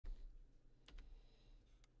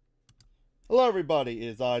Hello everybody,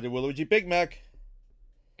 it's I, the Waluigi Big Mac,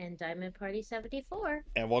 And Diamond Party 74.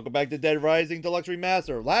 and welcome back to Dead Rising Deluxe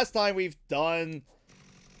Remaster. Last time we've done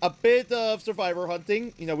a bit of survivor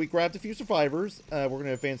hunting. You know, we grabbed a few survivors. We're going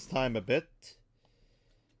to advance time a bit.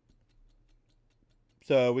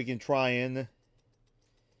 So we can try and...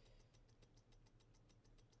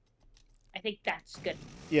 I think that's good.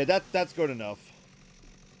 Yeah, that's good enough.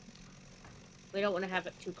 We don't want to have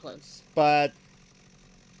it too close. But,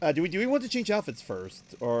 do we want to change outfits first,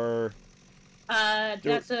 or...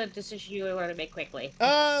 That's a decision you want to make quickly.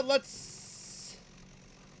 Let's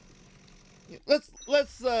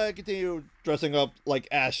continue dressing up like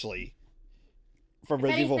Ashley from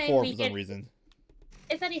Resident Evil 4 for some reason.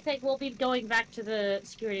 If anything, we'll be going back to the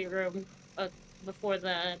security room before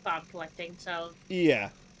the bomb collecting, so... Yeah.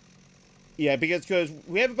 Yeah, because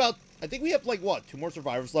we have about... I think we have, like, what, 2 more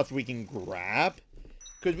survivors left we can grab?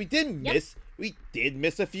 Because we did miss... Yep. We did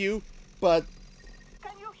miss a few, but...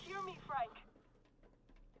 Can you hear me, Frank?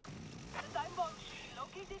 The time bomb should be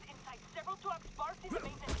located inside several trucks parked in the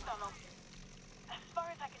maintenance tunnel. As far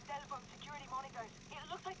as I can tell from security monitors, it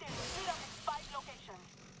looks like they're split up in 5 locations.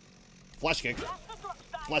 Flash kick.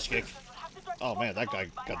 Flash kick. Oh man, that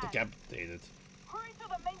guy got decapitated. Hurry to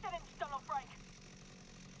the maintenance tunnel, Frank.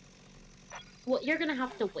 Well, you're gonna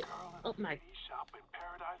have to wait. Oh my.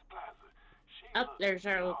 Oh, there's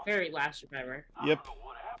our very last survivor. Yep. I don't know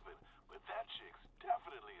what happened, but that chick's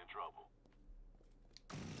definitely in trouble.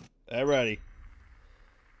 Alrighty.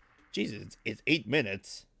 Jesus, it's 8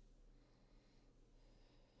 minutes.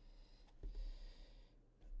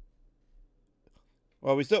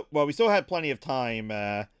 Well, we still had plenty of time,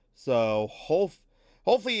 so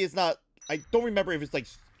hopefully it's not... I don't remember if it's like...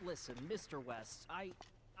 Listen, Mr. West, I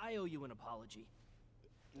owe you an apology.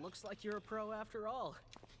 Looks like you're a pro after all,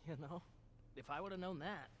 you know? If I would have known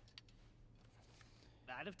that,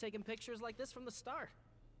 I'd have taken pictures like this from the start.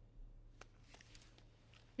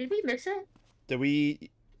 Did we miss it? Did we...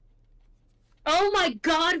 Oh my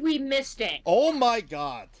god, we missed it! Oh my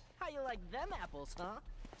god! How you like them apples, huh?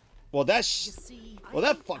 Well, You see, well,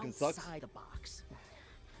 that I'm fucking sucks. outside the box.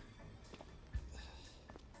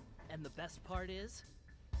 And the best part is,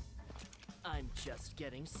 I'm just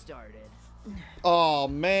getting started. Oh,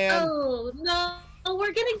 man. Oh no!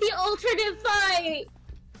 We're getting the alternate fight!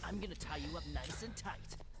 I'm gonna tie you up nice and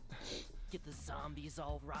tight. Get the zombies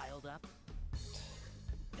all riled up.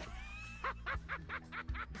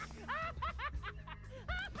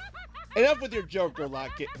 Enough with your Joker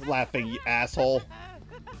laughing, you asshole.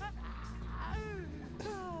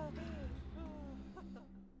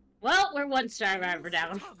 Well, we're one survivor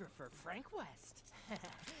down. Photographer Frank West.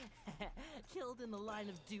 Killed in the line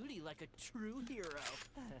of duty like a true hero.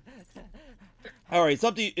 All right, it's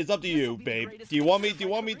up to you, babe. Do you want me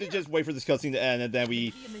to just wait for this cutscene to end and then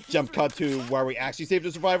we jump cut to where we actually save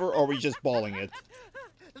the survivor, or are we just balling it?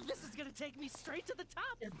 This is gonna take me straight to the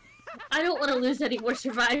top. I don't want to lose any more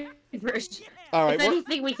survivors. All right. If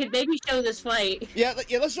anything, we could maybe show this fight. Yeah.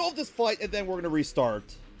 Let's show off this fight and then we're gonna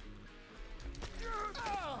restart.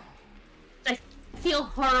 I feel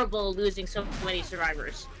horrible losing so many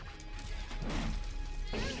survivors.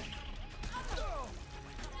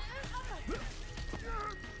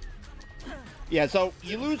 Yeah. So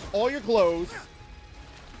you lose all your clothes,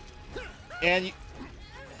 and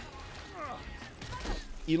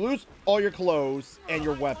you lose all your clothes and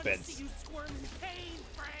your weapons.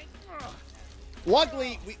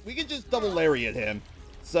 Luckily, we can just double lariat him,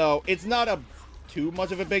 so it's not too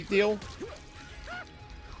much of a big deal.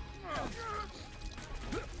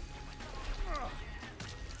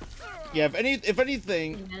 Yeah, if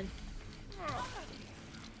anything,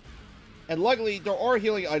 and luckily there are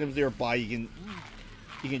healing items nearby you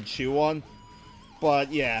can chew on,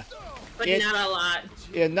 but yeah, but not a lot.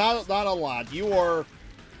 Yeah, not a lot. You are.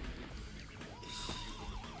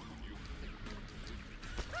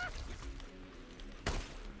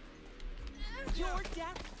 Your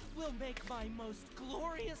death will make my most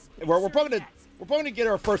glorious. We're probably gonna get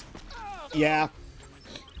our first. Yeah.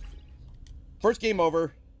 First game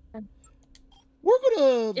over. We're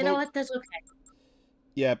gonna. You know what? That's okay.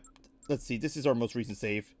 Yep. Let's see. This is our most recent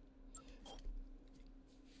save.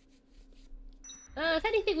 If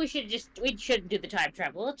anything, we shouldn't do the time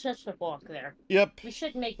travel. Let's just walk there. Yep. We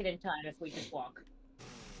should make it in time if we just walk.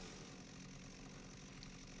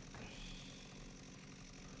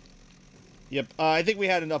 Yep. I think we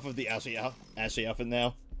had enough of the Ashley outfit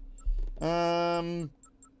now. You know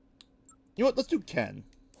what? Let's do Ken.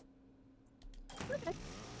 Okay.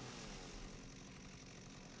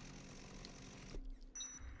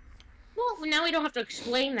 Well, now we don't have to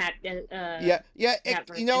explain that. Yeah. It,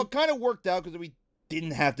 you know, it kind of worked out because we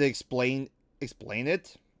didn't have to explain explain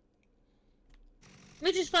it.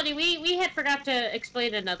 Which is funny. We had forgot to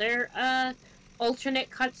explain another alternate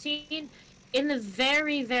cutscene. In the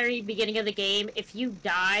very, very beginning of the game, if you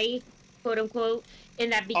die, quote unquote, in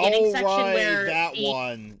that beginning section right, where that the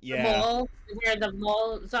one, yeah, mall, where the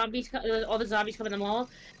mall zombies, all the zombies come in the mall,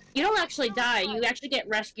 you don't actually die. You actually get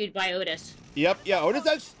rescued by Otis. yep, yeah. Otis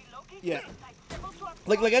actually, yeah.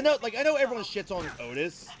 Like I know everyone shits on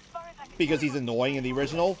Otis because he's annoying in the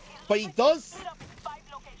original, but he does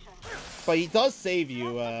save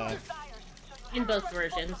you. In both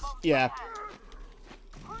versions. Yeah.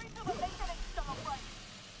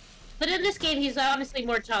 But in this game, he's honestly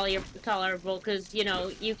more tolerable because, you know,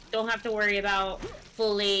 you don't have to worry about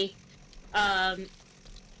fully, I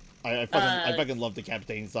fucking love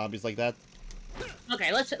decapitating zombies like that.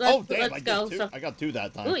 Okay, let's Oh damn! let's I go. did two. So, I got 2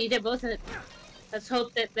 that time. ooh, you did both. Let's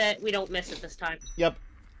hope that we don't miss it this time. Yep.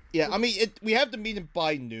 Yeah, I mean, we have to meet him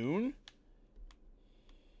by noon.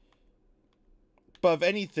 But if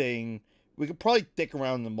anything, we could probably dick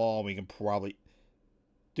around in the mall. And we can probably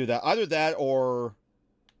do that. Either that or.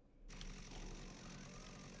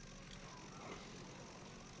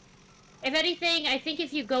 If anything, I think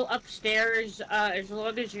if you go upstairs, as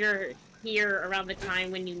long as you're here around the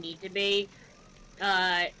time when you need to be,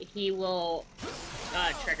 he will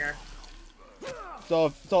trigger.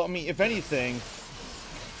 So I mean, if anything,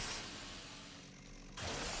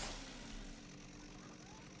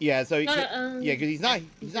 yeah. So yeah, because he's not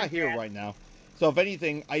here right now. So if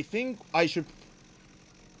anything, I think I should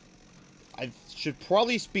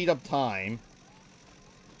probably speed up time.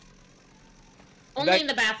 Only in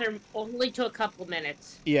the bathroom, only to a couple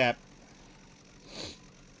minutes. Yeah.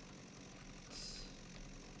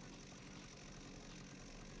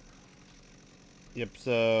 Yep,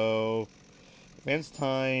 so advance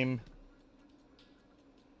time.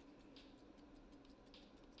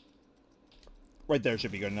 Right there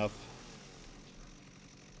should be good enough.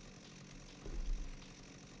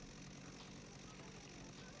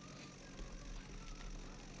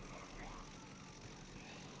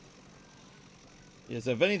 Yes,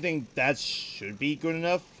 if anything, that should be good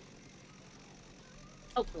enough.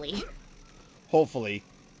 Hopefully. Hopefully.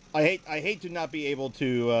 I hate to not be able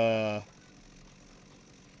to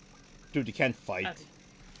do the Kent fight.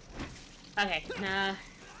 Okay, nah.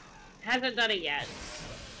 Hasn't done it yet.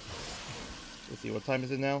 Let's see, what time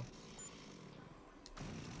is it now?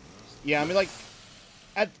 Yeah, I mean, like,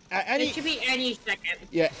 at any... It should be any second.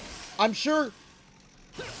 Yeah, I'm sure,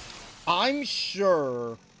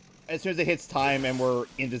 as soon as it hits time and we're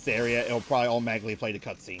in this area, it'll probably automatically play the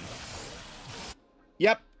cutscene.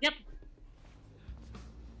 Yep. Yep.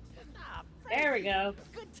 There we go.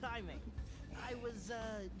 Good timing. I was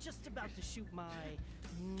just about to shoot my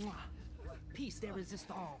piece de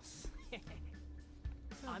resistance.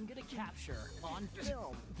 I'm gonna capture on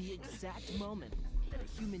film the exact moment that a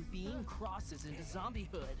human being crosses into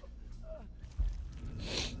zombiehood.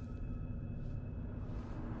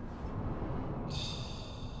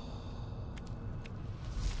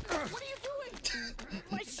 What are you doing?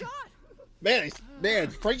 My shot! Man,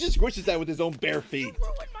 Frank just squishes that with his own bare feet. You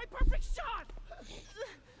ruined my perfect shot!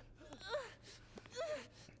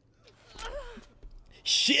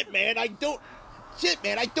 Shit, man, I don't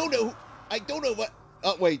know what...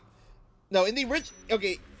 Oh, wait. No, in the original...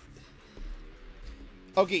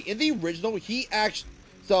 Okay, in the original, he actually...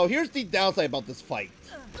 So, here's the downside about this fight.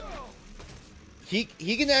 He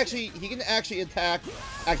can actually attack,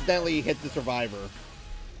 accidentally hit the survivor.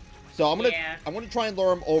 So, I'm gonna try and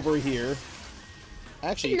lure him over here.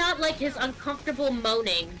 Actually... I did not like his uncomfortable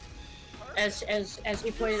moaning as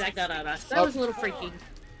he pointed that gun at us. That was a little freaky.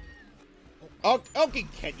 Okay,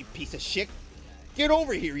 Ken, you piece of shit. Get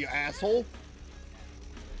over here, you asshole.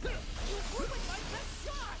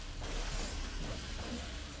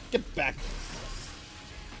 Get back.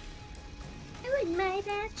 I would my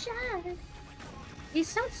best shot. He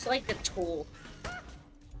sounds like a tool.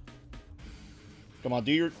 Come on,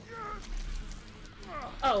 do your...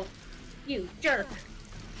 Oh, you jerk.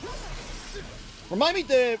 Remind me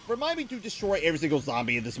to destroy every single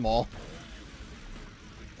zombie in this mall.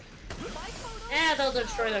 Yeah, they'll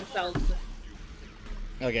destroy themselves.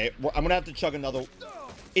 Okay, I'm gonna have to chug another...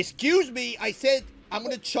 Excuse me, I said I'm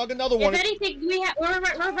gonna chug another one. If anything, we're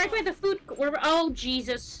right by the food... oh,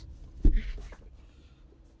 Jesus.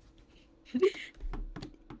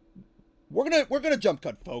 We're gonna jump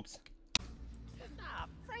cut, folks. Ah,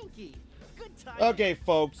 Frankie. Good time. Okay,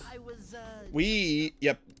 folks. I was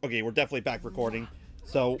Yep. Okay, we're definitely back recording.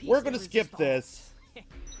 So we're gonna skip this.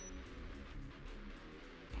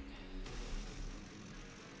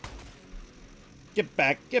 Get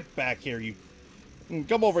back here, you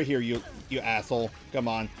Come over here, you asshole. Come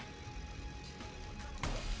on.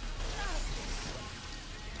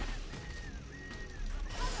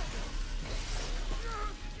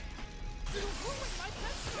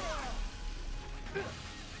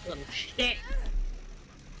 Little shit.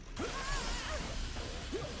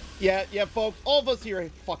 Yeah, folks. All of us here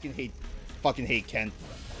fucking hate Kent.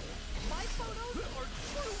 My photos are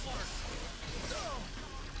true art.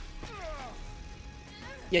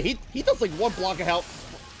 Yeah, he does like one block of health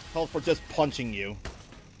for just punching you.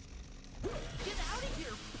 Get out of here,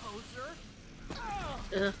 poser.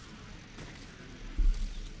 Ugh.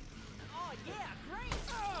 Oh yeah, great.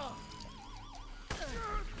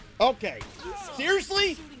 Okay.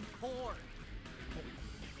 Seriously? Shooting porn.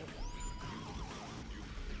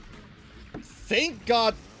 Thank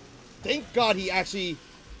God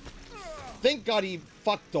he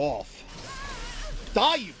fucked off.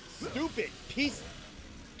 Die, you stupid piece.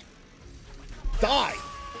 Die.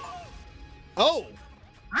 Oh.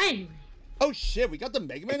 Fine. Oh shit, we got the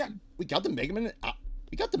Mega Man. We got the Mega Man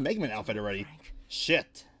outfit already.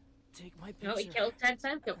 Shit. Take my picture. No, he killed 10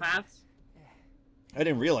 psychopaths. I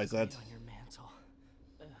didn't realize that. On your mantle.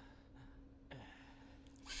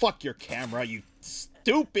 Fuck your camera, you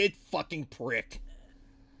stupid fucking prick.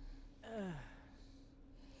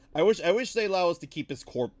 I wish they allow us to keep his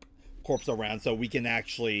corpse around so we can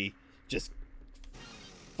actually just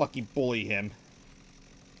fucking bully him.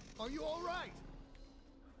 Are you all right?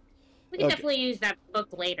 We can Okay. definitely use that book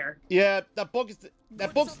later. Yeah, that book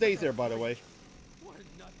stays there, by the way. What a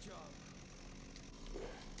nut job.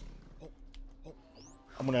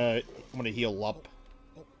 I'm gonna heal up.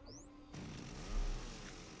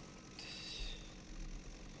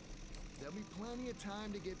 There'll be plenty of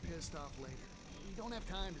time to get pissed off later. We don't have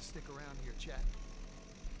time to stick around here chatting.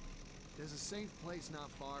 There's a safe place not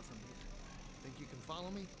far from here. Think you can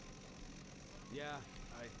follow me? Yeah,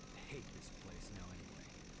 I hate this place now anyway.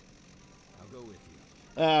 I'll go with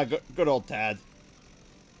you. Good old Tad.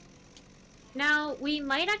 Now, we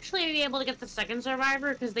might actually be able to get the second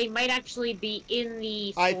survivor, because they might actually be in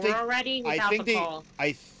the I store think- already without the call.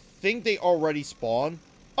 I think they already spawn.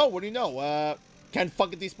 Oh, what do you know? Can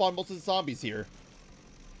fucking despawn most of the zombies here.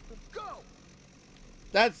 Go!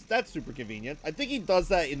 That's super convenient. I think he does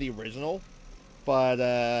that in the original, but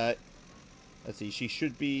let's see. She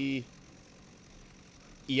should be.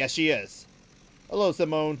 Yes, she is. Hello,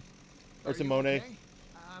 Simone. Or Are you Simone. okay?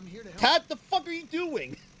 I'm here to help. Tad, the fuck are you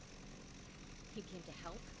doing? You came to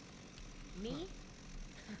help? Me?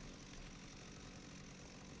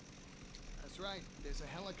 That's right. There's a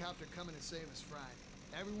helicopter coming to save us Friday.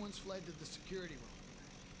 Everyone's fled to the security room.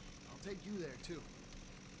 I'll take you there, too.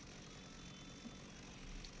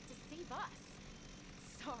 To save us?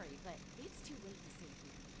 Sorry, but it's too late to save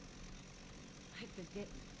you. I've been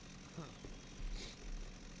bitten.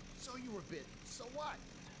 So you were bitten. So what?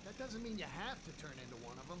 That doesn't mean you have to turn into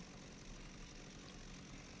one of them.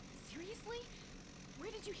 Seriously?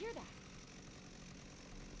 Where did you hear that?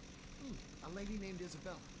 A lady named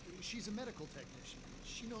Isabella. She's a medical technician.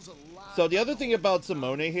 She knows a lot. So the other thing about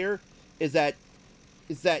Simone here is that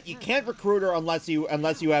you can't recruit her unless you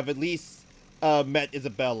have at least met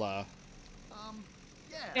Isabella.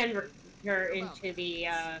 Yeah. And her into the,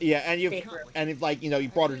 Yeah, and safe room. if like you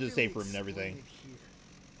brought her to the safe room and everything. Is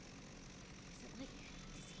it like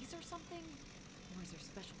disease or something? Or is her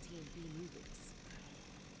specialty in B movies?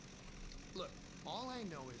 Look, all I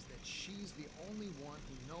know is that she's the only one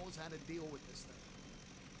who knows how to deal with this thing.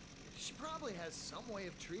 She probably has some way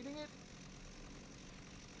of treating it.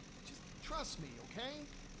 Just trust me, okay?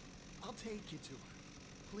 I'll take you to her.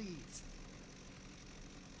 Please.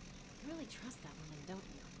 You really trust that woman, don't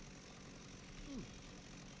you?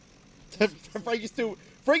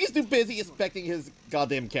 Frankie's too busy inspecting his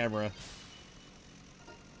goddamn camera.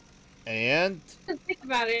 And Think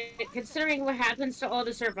about it. Considering what happens to all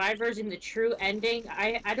the survivors in the true ending,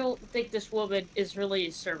 I don't think this woman is really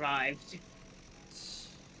survived.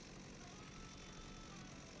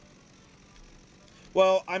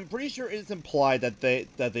 well, I'm pretty sure it's implied that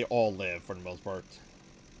they all live for the most part.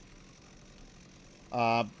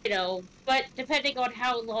 But depending on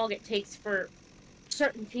how long it takes for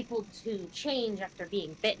certain people to change after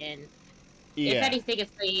being bitten, if Yeah. anything,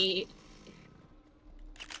 if they...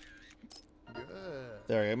 Good.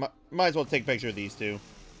 There you go. Might as well take a picture of these two.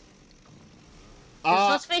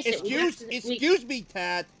 Let's face it, excuse me,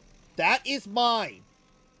 Tad. That is mine.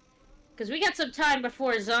 Because we got some time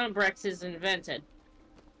before Zombrex is invented.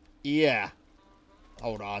 Yeah.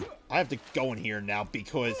 Hold on. I have to go in here now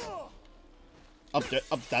because...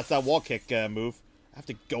 that's that wall kick move. I have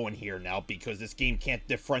to go in here now because this game can't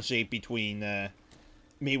differentiate between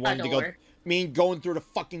me wanting to go Me going through the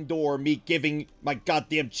fucking door, me giving my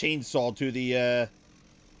goddamn chainsaw to the,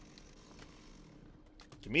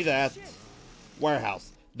 Give me that.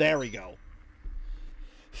 Warehouse. There we go.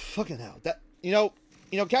 Fucking hell. That, you know,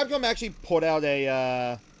 Capcom actually put out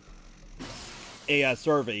a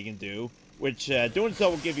survey you can do, which, doing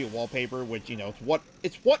so will give you a wallpaper, which, you know,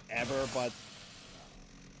 it's whatever,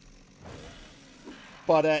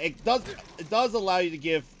 but it does allow you to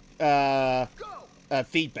give,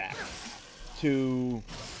 feedback to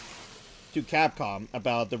Capcom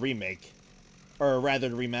about the remake, or rather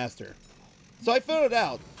the remaster. So I filled it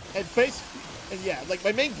out, and yeah, like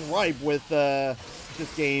my main gripe with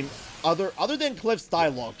this game, other than Cliff's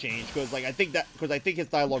dialogue change, because I think his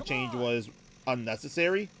dialogue change was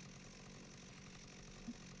unnecessary.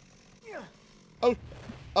 Oh,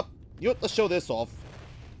 up! You know what, let's show this off.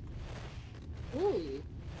 Ooh.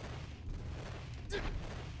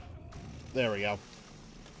 There we go.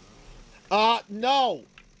 No!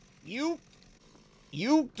 You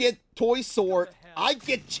get toy sword, I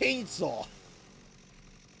get chainsaw.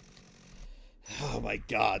 Oh my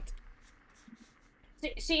god.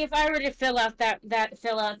 See, if I were to fill out that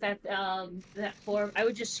form, I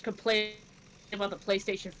would just complain about the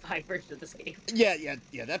PlayStation 5 version of this game. Yeah,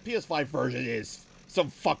 that PS5 version is some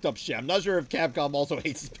fucked up shit. I'm not sure if Capcom also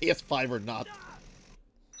hates PS5 or not.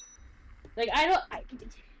 Like, I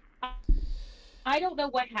don't know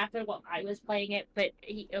what happened while I was playing it, but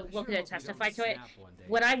Will could testify to it.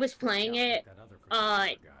 When I was playing it,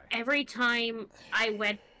 every time I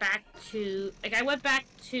went back to,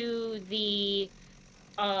 the,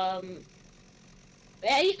 I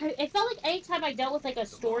felt like anytime I dealt with, like, a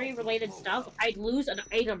story-related stuff, I'd lose an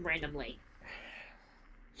item randomly.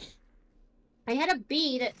 I had a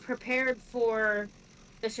bee that prepared for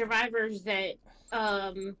the survivors that,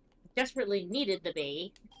 desperately needed the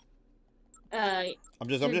bee. I'm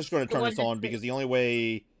just going to turn this on because the only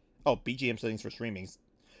way... Oh, BGM settings for streamings.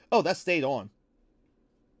 Oh, that stayed on.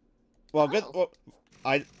 Well, good. Well,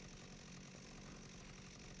 I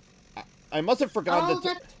must have forgotten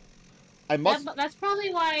that. That's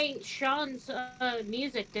probably why Sean's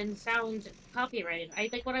music didn't sound copyrighted. I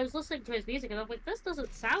think when I was listening to his music, I was like, "This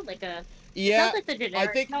doesn't sound like a." Yeah, sounds like the generic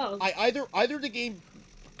I think tone. either the game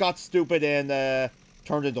got stupid and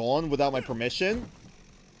turned it on without my permission,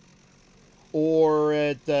 or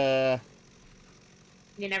it.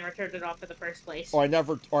 You never turned it off in the first place. Or I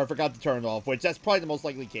forgot to turn it off, which that's probably the most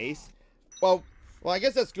likely case. Well, I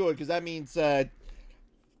guess that's good because that means we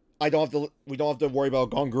don't have to worry about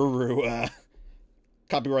Gonguru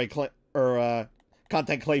copyright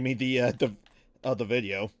content claiming the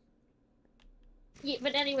video. Yeah,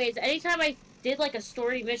 but anyways, anytime I did like a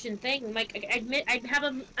story mission thing, like I'd have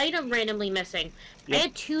an item randomly missing. Yep. I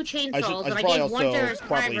had 2 chainsaws, and I probably gave one to a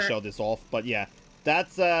properly survivor. show this off, but yeah,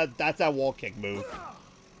 that's that wall kick move.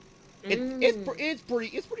 It's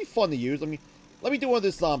pretty fun to use. Let me do one of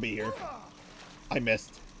this zombie here. I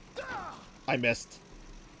missed.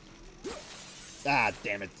 Ah,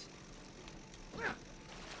 damn it.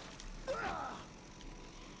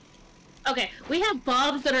 Okay, we have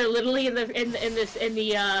bombs that are literally in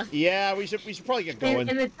the Yeah, we should probably get going.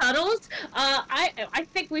 in the tunnels. I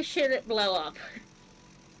think we should blow up.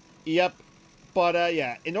 Yep. But,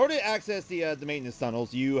 yeah, in order to access the maintenance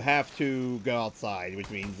tunnels, you have to go outside, which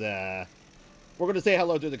means, we're going to say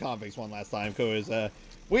hello to the convicts one last time, because,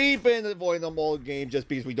 we've been avoiding them all game just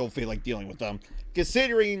because we don't feel like dealing with them.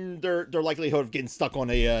 Considering their likelihood of getting stuck on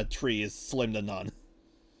a tree is slim to none.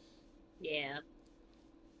 Yeah.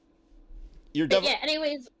 You're yeah,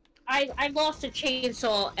 anyways, I lost a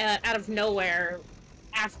chainsaw out of nowhere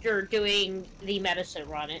after doing the medicine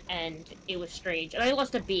run, and it was strange. And I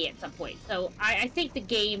lost a bee at some point, so I think the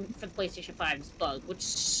game for the PlayStation 5 is bugged, which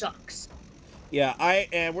sucks. Yeah,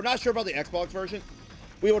 and we're not sure about the Xbox version.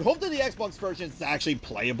 We would hope that the Xbox version is actually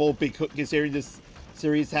playable, because considering this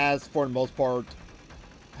series has, for the most part,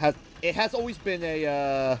 has always been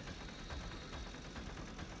a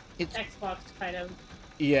Xbox kind of.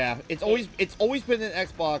 Yeah, it's always been an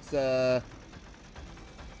Xbox.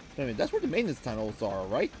 I mean, that's where the maintenance tunnels are,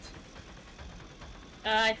 right?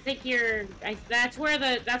 I think that's where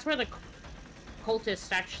the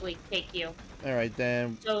cultists actually take you. All right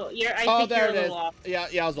then. So I think there you're a it is. little off.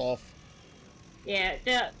 Yeah, I was off. Yeah.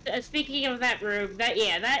 Speaking of that room,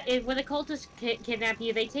 when the cultists kidnap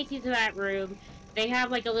you, they take you to that room. They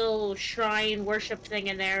have like a little shrine worship thing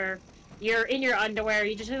in there. You're in your underwear.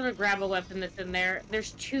 You just have to grab a weapon that's in there.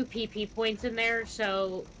 There's 2 PP points in there,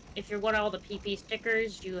 so if you want all the PP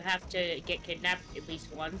stickers, you have to get kidnapped at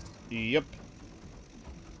least once. Yep.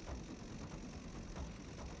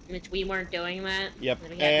 which we weren't doing that. Yep.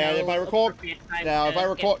 We had And no if I recall, appropriate time now to if I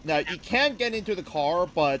recall, get- now you can get into the car,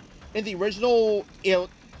 but in the original, you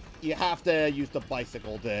have to use the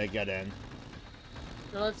bicycle to get in.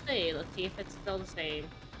 So let's see. Let's see if it's still the same.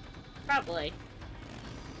 Probably.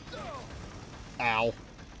 Ow.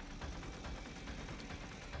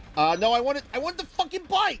 No, I wanted the fucking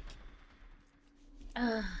bike.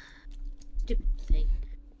 Stupid thing.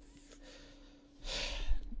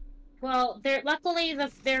 Well, luckily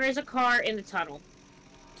there is a car in the tunnel.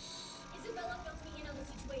 Isabella filled me in on the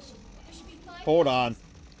situation. There should be 5 Hold on.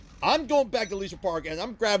 I'm going back to Leisure Park and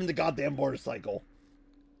I'm grabbing the goddamn motorcycle.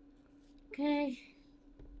 Okay.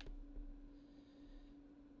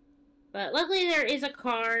 But luckily there is a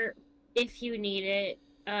car if you need it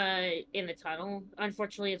in the tunnel.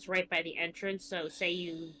 Unfortunately, it's right by the entrance, so say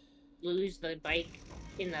you lose the bike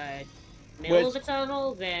in the middle of the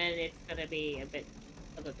tunnel, then it's gonna be a bit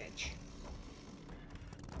of a bitch.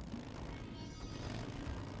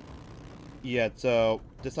 Yeah, so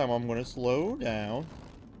this time I'm gonna slow down.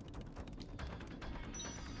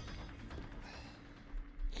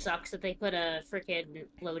 Sucks that they put a freaking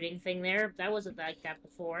loading thing there. That wasn't like that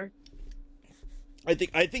before. I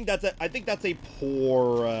think that's a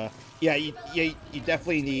poor. Yeah, you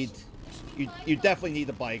definitely need you definitely need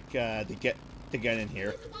the bike to get in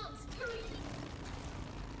here.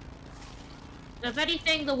 If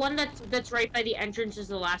anything, the one that's right by the entrance is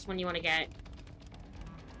the last one you want to get.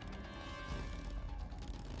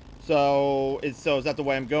 So is that the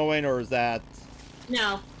way I'm going, or is that?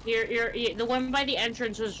 No, the one by the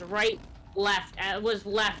entrance was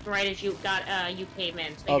left right as you came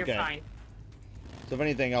in, so Okay. you're fine. So if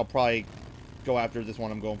anything, I'll probably go after this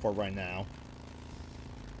one I'm going for right now.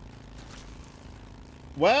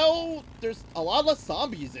 Well, there's a lot less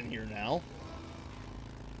zombies in here now.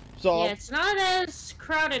 So Yeah, it's not as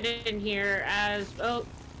crowded in here as... Oh,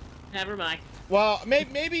 never mind. well,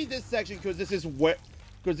 maybe this section, because this is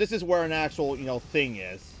where an actual, thing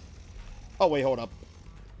is. Oh wait, hold up.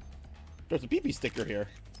 There's a PP sticker here.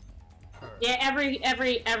 Yeah,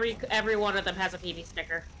 every one of them has a PV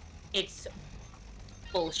sticker. It's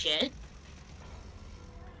bullshit.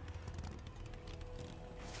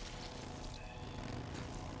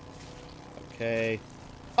 Okay.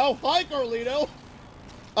 Oh, hi, Carlito!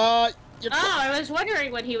 I was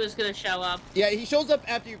wondering when he was gonna show up. Yeah, he shows up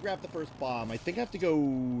after you grab the first bomb. I think I have to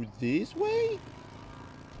go this way?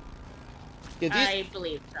 Yeah, I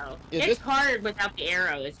believe so. Is It's this- hard without the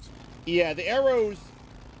arrows. Yeah, the arrows...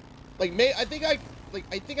 I think I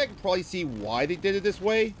can probably see why they did it this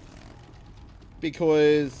way.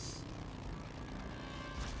 Because...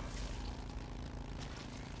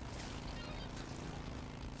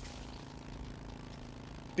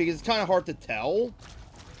 it's kind of hard to tell.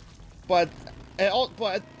 But at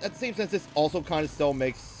the same sense, this also kind of still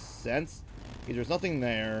makes sense. Because there's nothing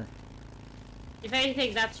there. If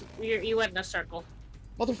anything, you went in a circle.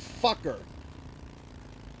 Motherfucker.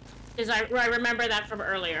 Because I remember that from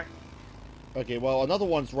earlier. Okay, well, another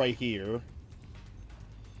one's right here.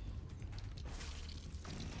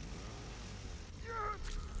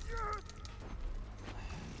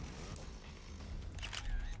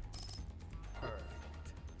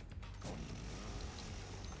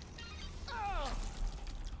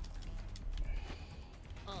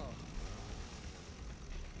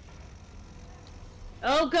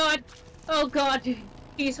 Oh god! Oh god!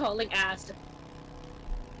 He's hauling ass.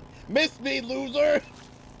 Miss me, loser!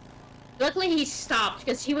 Luckily he stopped,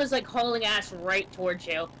 because he was like hauling ass right towards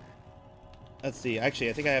you. Let's see. Actually,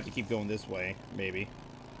 I think I have to keep going this way, maybe.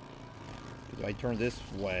 If I turn this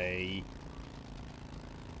way...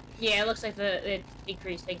 Yeah, it looks like it's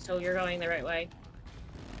decreasing, so you're going the right way.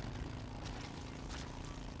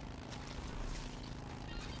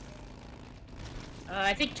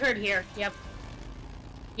 I think turn here. Yep.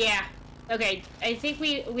 Yeah. Okay. I think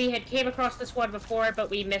we had came across this one before,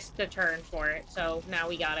 but we missed the turn for it, so now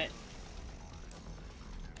we got it.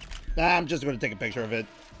 Nah, I'm just going to take a picture of it.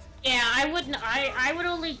 Yeah, I wouldn't. I would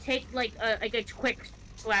only take like a quick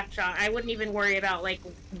slap shot. I wouldn't even worry about like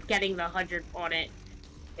getting the 100 on it.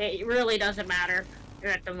 It really doesn't matter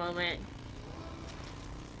at the moment.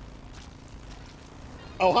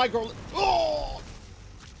 Oh, hi, girl. Oh!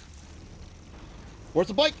 Where's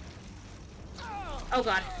the bike? Oh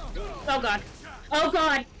god. Oh god. Oh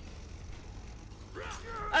god.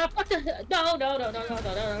 What the? No, no, no, no, no,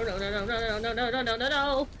 no, no, no, no, no, no, no, no, no, no, no, no,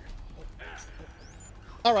 no.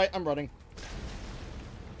 All right, I'm running.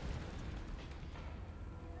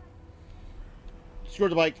 Screw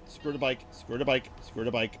the bike. Screw the bike. Screw the bike. Screw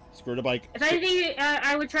the bike. Screw the bike. If anything,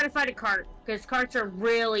 I would try to find a cart, because carts are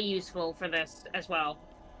really useful for this as well.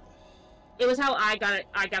 It was how I got it.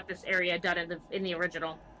 I got this area done in the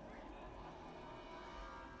original.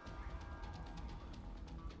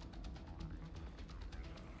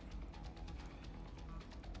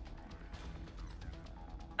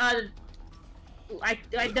 I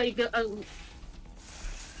know you go.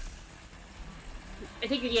 I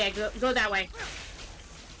think yeah, go that way.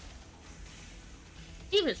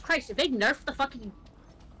 Jesus Christ! Did they nerf the fucking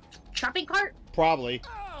shopping cart? Probably.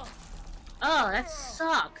 Oh, that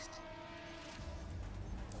sucks.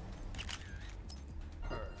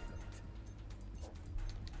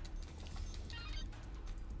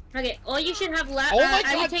 Okay, all you should have left. Oh my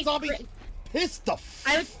god, zombie! Piss the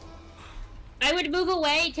I would move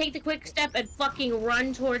away, take the quick step, and fucking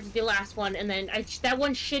run towards the last one, and then that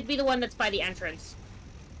one should be the one that's by the entrance.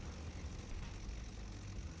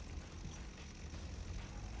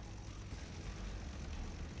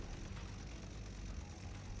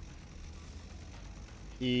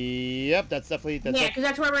 Yep, that's definitely. Yeah, because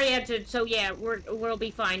that's where we entered. So yeah, we'll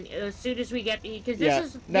be fine as soon as we get because this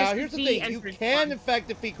is. Now this here's the thing: you can in fact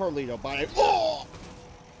defeat Carlito by. Oh!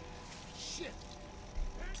 Shit!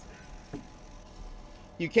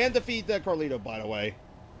 You can defeat Carlito, by the way.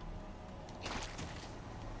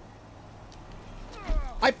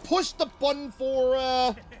 I pushed the button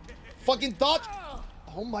for fucking dodge.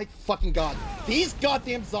 Oh my fucking god! These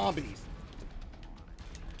goddamn zombies!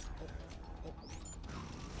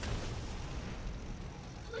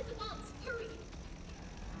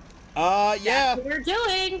 Yeah. That's what we're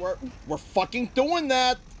doing. We're fucking doing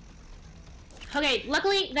that. Okay,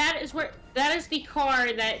 luckily that is the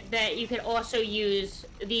car that you can also use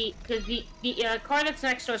because the car that's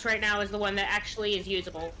next to us right now is the one that actually is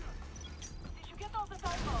usable. Did you get all the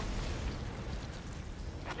dialogue?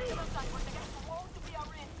 The other side where they get the wall to be our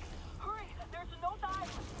risk. Hurry, there's no time.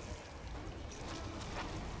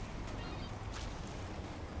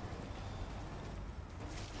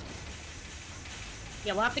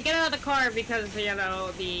 Yeah, we'll have to get out of the car because, you know,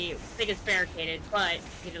 the thing is barricaded, but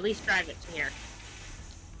you can at least drive it to here.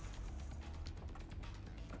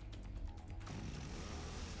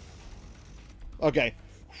 Okay.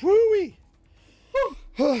 Whoo-wee!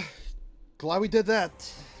 Glad we did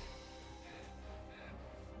that.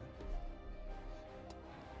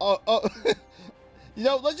 Oh. You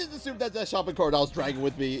know, let's just assume that shopping cart I was dragging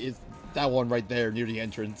with me is that one right there near the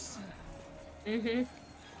entrance. Mm-hmm.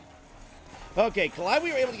 Okay, glad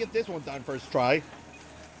we were able to get this one done first try.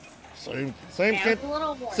 Same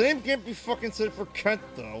can't be fucking said for Kent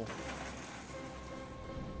though.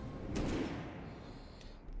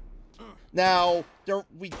 Now,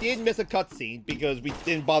 we did miss a cutscene because we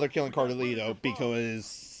didn't bother killing Carlito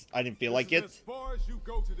because I didn't feel like it.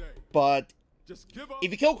 But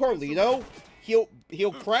if you kill Carlito,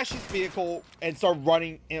 he'll crash his vehicle and start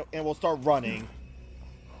running, and we'll start running.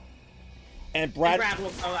 And Brad will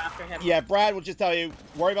go after him. Yeah, Brad will just tell you,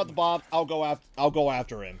 worry about the bombs. I'll go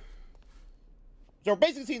after him. So we're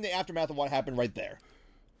basically seeing the aftermath of what happened right there.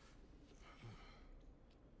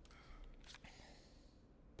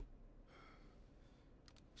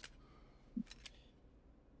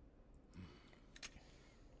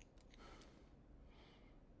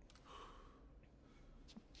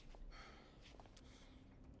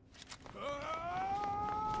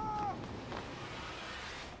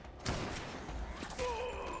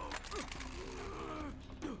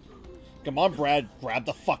 Come on, Brad. Grab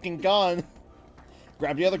the fucking gun.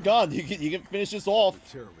 Grab the other gun. You can finish this off.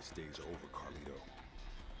 The terrorist days are over, Carlito.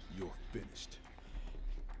 You're finished.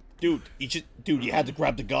 Dude, you had to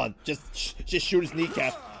grab the gun. Just shoot his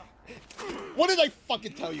kneecap. What did I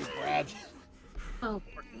fucking tell you, Brad? Oh.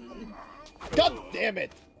 God damn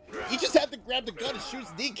it! You just have to grab the gun and shoot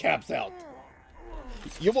his kneecaps out.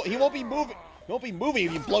 He won't be moving. He won't be moving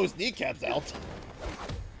if you blow his kneecaps out.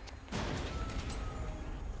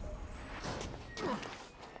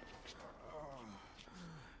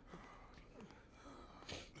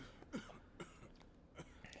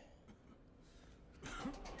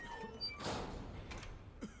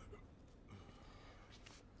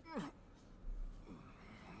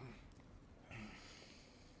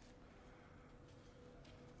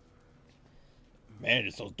 Man,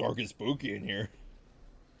 it's so dark and spooky in here.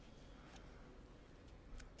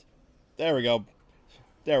 There we go.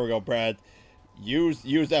 There we go, Brad. Use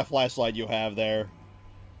that flashlight you have there.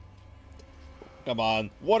 Come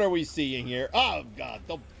on. What are we seeing here? Oh God!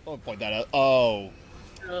 Don't point that out. Oh.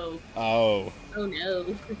 Oh. Oh. Oh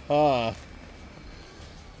no.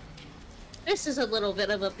 This is a little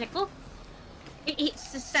bit of a pickle.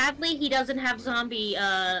 Sadly, he doesn't have zombie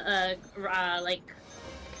like.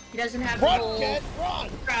 He doesn't have the whole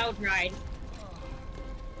crowd ride.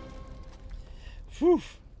 Whew.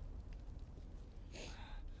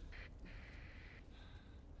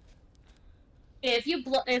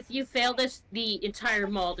 If you fail this, the entire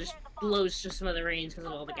mall just blows to smithereens because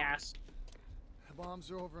of all the gas. The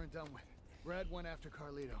bombs are over and done with. Brad went after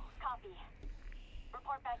Carlito. Copy.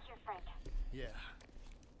 Report back here, Frank. Yeah.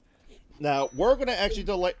 Now we're gonna actually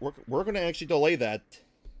delay. We're gonna actually delay that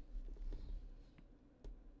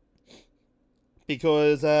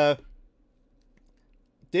because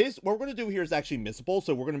this what we're gonna do here is actually missable.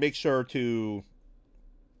 So we're gonna make sure to,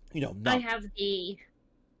 not. I have the.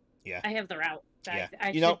 Yeah. I have the route. Yeah.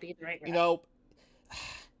 I should be the right route.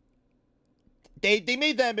 They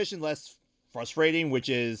made that mission less frustrating, which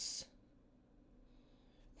is.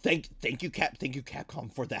 Thank you,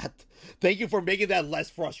 Capcom, for that. Thank you for making that less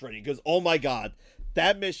frustrating, because oh my god,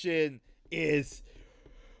 that mission is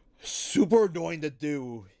super annoying to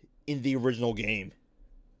do in the original game.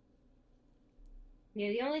 Yeah,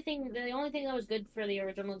 the only thing that was good for the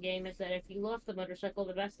original game is that if you lost the motorcycle,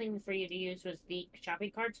 the best thing for you to use was the shopping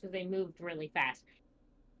carts because they moved really fast.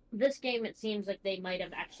 This game, it seems like they might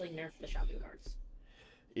have actually nerfed the shopping carts.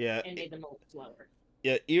 Yeah. And made them a little slower.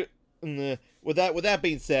 Yeah. With that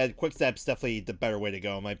being said, quick step's definitely the better way to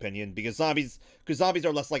go, in my opinion, because zombies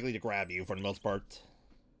are less likely to grab you for the most part.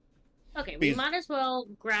 Okay, we might as well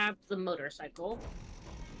grab the motorcycle.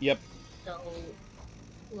 Yep. So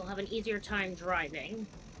we'll have an easier time driving.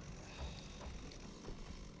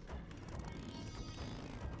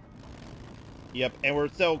 Yep, and we're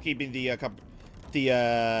still keeping the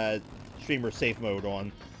streamer safe mode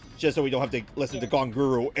on, just so we don't have to listen to Gone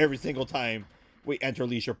Guru every single time we enter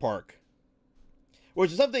Leisure Park.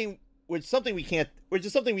 Which is something we can't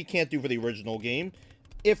do for the original game.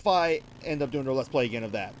 If I end up doing a Let's Play again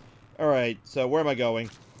of that. All right, so where am I going?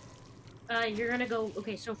 You're gonna go.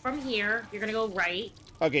 Okay, so from here, you're gonna go right.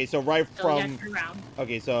 Okay, so right from. Turn around.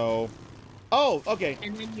 Okay, so. Oh, okay.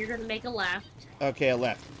 And then you're gonna make a left. Okay, a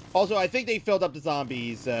left. Also, I think they filled up the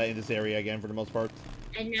zombies in this area again for the most part.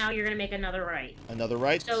 And now you're gonna make another right. Another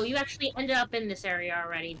right? So you actually ended up in this area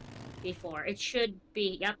already before. It should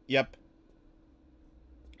be. Yep. Yep.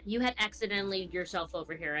 You had accidentally yourself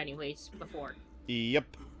over here anyways before.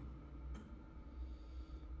 Yep.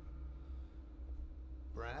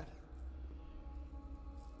 Brad?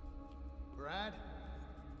 Brad?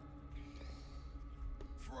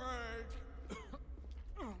 Frank!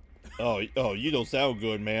 Oh, you don't sound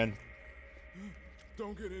good, man.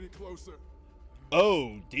 Don't get any closer.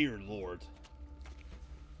 Oh, dear Lord.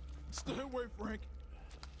 Stay away, Frank.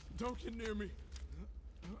 Don't get near me.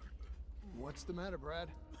 What's the matter, Brad?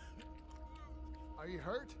 Are you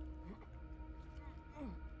hurt?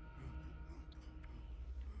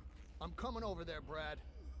 I'm coming over there, Brad.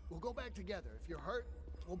 We'll go back together. If you're hurt,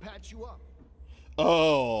 we'll patch you up.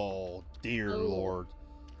 Oh, dear Lord.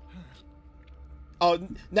 Oh,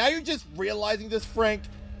 now you're just realizing this, Frank?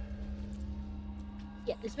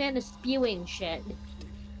 Yeah, this man is spewing shit.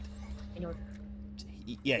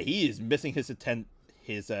 Yeah, he is missing his intestines.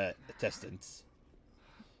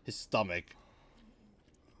 His stomach.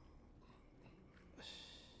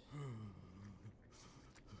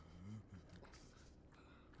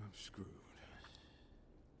 I'm screwed.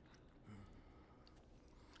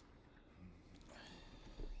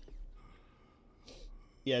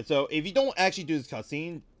 Yeah, so if you don't actually do this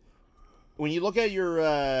cutscene, when you look at your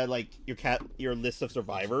your list of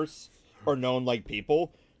survivors or known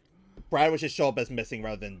people, Brad would just show up as missing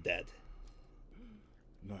rather than dead.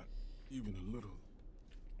 Not even a little.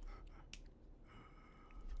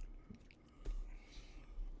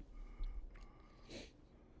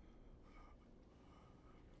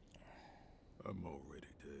 I'm already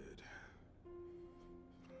dead.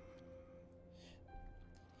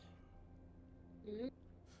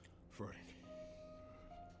 Frank.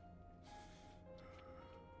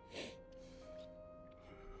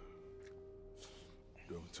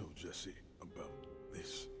 Don't tell Jesse about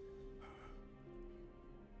this.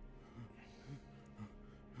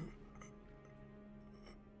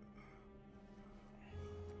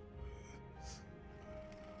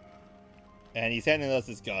 And he's handing us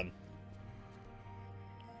his gun.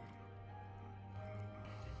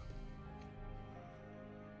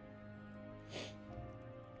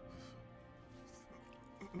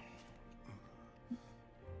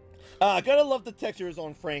 I gotta love the textures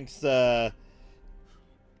on Frank's on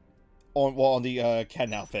the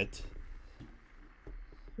Ken outfit.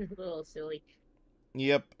 A little silly.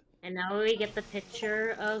 Yep. And now we get the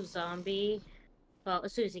picture of Zombie. Well,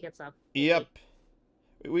 as soon as he gets up. Yep.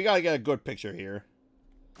 We gotta get a good picture here.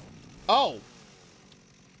 Oh!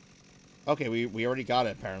 Okay, we already got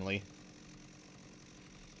it, apparently.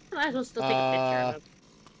 Might as well still take a picture of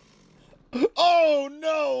him. Oh,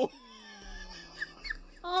 no!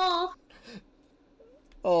 Oh!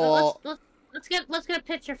 Oh. Let's let's get a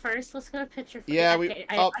picture first. Let's get a picture first. Yeah, we. Okay,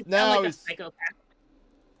 Oh, I now sound like a he's psychopath.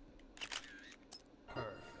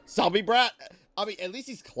 zombie brat. I mean, at least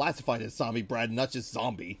he's classified as zombie brat, not just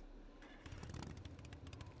zombie.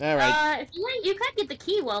 All right. If you want, you can get the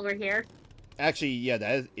key while we're here. Actually, yeah,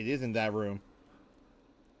 it is in that room.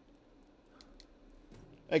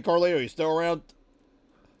 Hey, Carleo, you still around?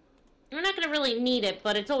 We're not gonna really need it,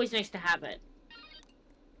 but it's always nice to have it.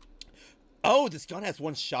 Oh, this gun has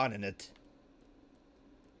one shot in it.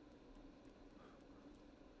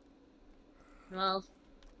 Well,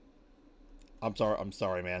 I'm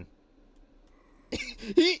sorry, man.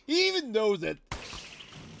 he even knows it.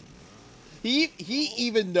 He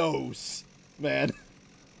even knows, man.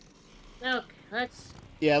 okay, let's.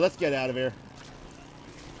 Yeah, let's get out of here.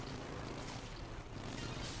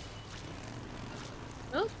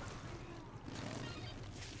 Oh.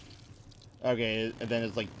 Okay, and then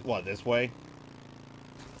it's like, what, this way?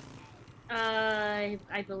 I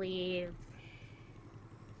believe.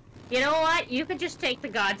 You know what? You could just take the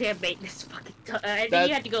goddamn maintenance fucking. I think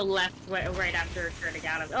you had to go left right after turning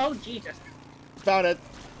out of. Oh Jesus! Found it.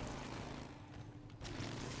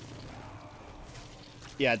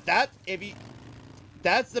 Yeah,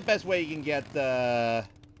 that's the best way you can get that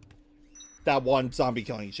one zombie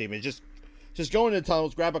killing achievement. Just go into the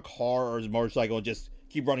tunnels, grab a car or a motorcycle, and just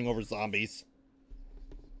keep running over zombies.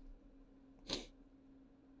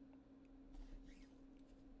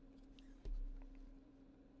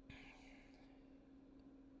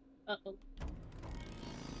 Uh-oh.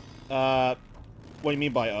 What do you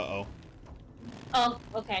mean by uh-oh? Oh,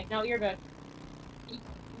 okay. No, you're good.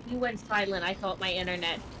 You went silent. I thought my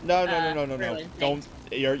internet. No. ruined Don't.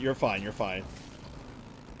 things. You're fine. You're fine.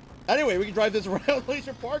 Anyway, we can drive this around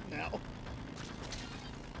Leisure Park now.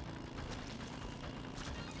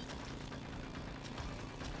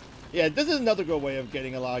 Yeah, this is another good way of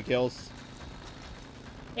getting a lot of kills.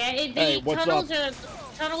 Yeah, Hey, what's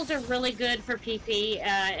tunnels are really good for PP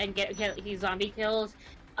and get these zombie kills.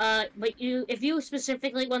 But if you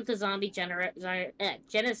specifically want the zombie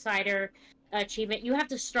genocider achievement, you have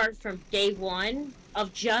to start from day one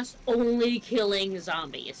of just only killing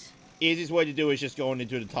zombies. Easiest way to do it is just going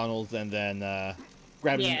into the tunnels and then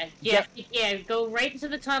grabbing. Yeah. Go right into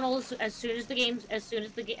the tunnels as soon as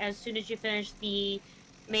you finish the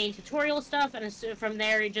main tutorial stuff, and from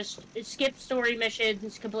there you just skip story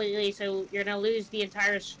missions completely, so you're gonna lose the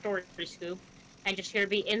entire story scoop, and just gonna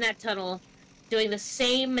be in that tunnel doing the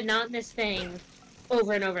same monotonous thing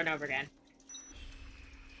over and over and over again.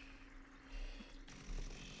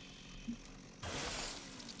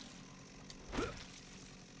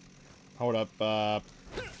 Hold up,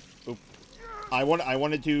 oop. I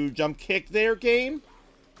wanted to jump kick their game.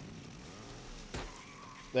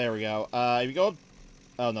 There we go. If you go up.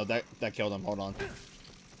 Oh no, that killed him. Hold on.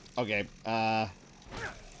 Okay.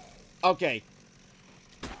 Okay.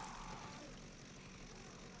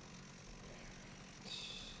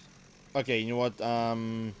 Okay, you know what?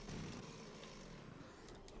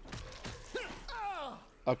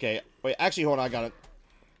 Okay. Wait, actually, hold on. I got it.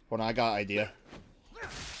 Hold on, I got an idea.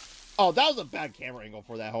 Oh, that was a bad camera angle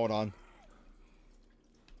for that. Hold on.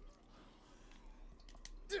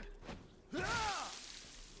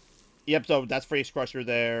 Yep, so that's Face Crusher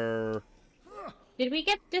there. Did we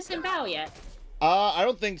get disembowel yet? I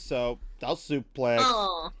don't think so. That was Suplex.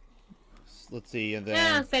 Oh. Let's see, and then...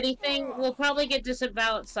 Yeah, if anything, we'll probably get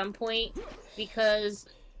disembowel at some point, because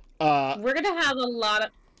we're gonna have a lot of...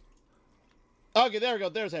 Okay, there we go.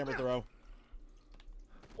 There's Hammer Throw.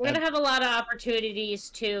 We're gonna have a lot of opportunities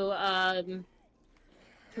to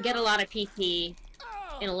get a lot of PP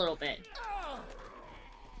in a little bit.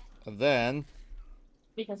 And then...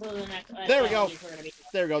 Because of the next... there we go. Be...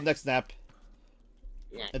 There we go. Next snap.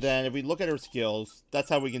 Nice. And then if we look at her skills, that's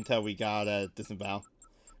how we can tell we got a disembowel.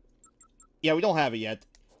 Yeah, we don't have it yet.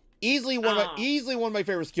 Easily one of my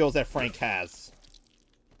favorite skills that Frank has.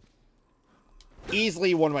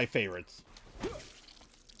 Easily one of my favorites.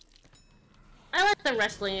 I like the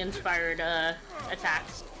wrestling-inspired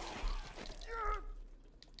attacks.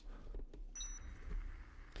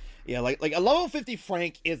 Yeah, like a level 50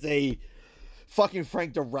 Frank is a fucking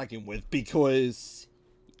Frank to reckon with, because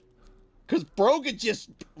bro could just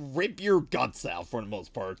rip your guts out for the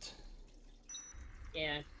most part.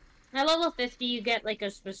 Yeah. At level 50, you get like a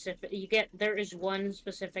specific. There is one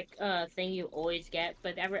specific thing you always get,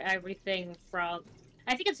 but everything from,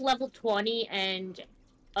 I think it's level 20 and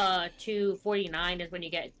to 49 is when you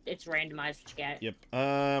get, it's randomized what you get. Yep.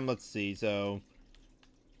 Let's see. So,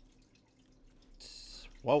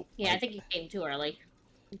 well. Yeah, I think you came too early.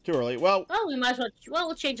 Too early. Well. Oh, we might as well. Well,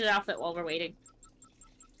 we'll change the outfit while we're waiting.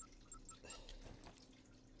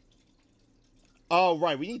 Oh,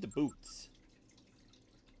 right, we need the boots.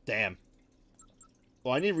 Damn.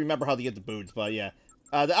 Well, I need to remember how to get the boots, but yeah.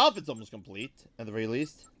 The outfit's almost complete, at the very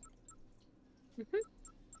least. We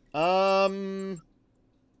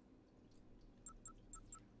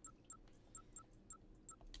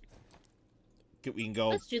can go.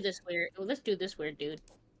 Let's do this weird. Let's do this weird, dude.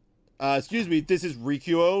 Excuse me, this is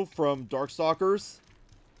Rikuo from Darkstalkers.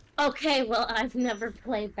 Okay, well, I've never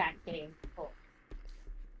played that game before.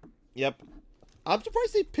 Yep. I'm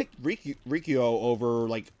surprised they picked Rikuo over,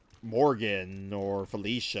 like, Morgan or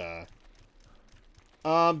Felicia.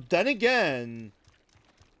 Then again...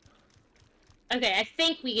 Okay, I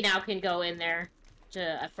think we now can go in there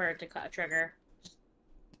for it to trigger.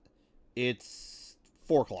 It's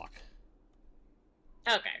 4 o'clock.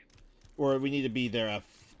 Okay. Or we need to be there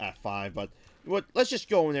at 5, but let's just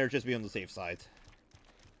go in there just be on the safe side.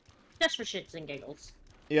 Just for shits and giggles.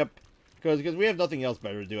 Yep. Because we have nothing else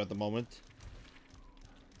better to do at the moment.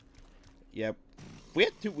 Yep. We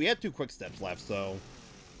had 2 quick steps left, so...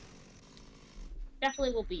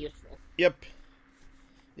 Definitely will be useful. Yep.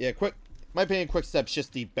 Yeah, my opinion, quick step's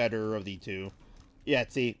just the better of the 2. Yeah,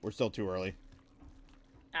 see, we're still too early.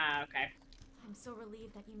 Ah, okay. I'm so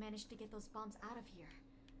relieved that you managed to get those bombs out of here.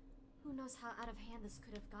 Who knows how out of hand this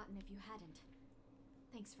could have gotten if you hadn't.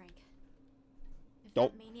 Thanks, Frank. If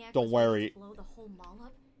that maniac don't was worry. able to blow the whole mall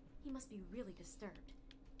up, he must be really disturbed.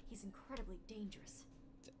 He's incredibly dangerous.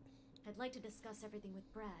 I'd like to discuss everything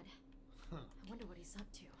with Brad. I wonder what he's up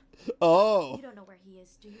to. Oh. You don't know where he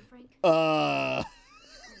is, do you, Frank? Oh,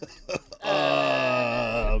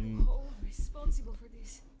 responsible for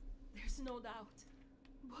this. There's no doubt.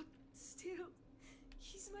 But still,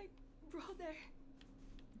 he's my brother.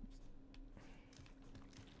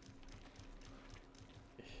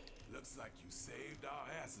 Looks like you saved our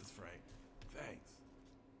asses, Frank. Thanks.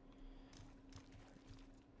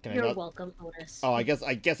 You're welcome, Otis. Oh, I guess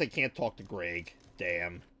I can't talk to Greg.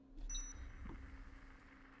 Damn.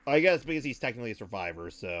 I guess because he's technically a survivor,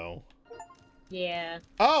 so... Yeah.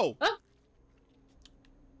 Oh! Oh!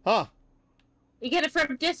 Huh. You get it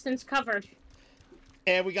from distance covered.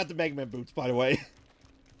 And we got the Mega Man boots, by the way.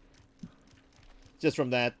 Just from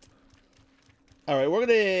that. Alright, we're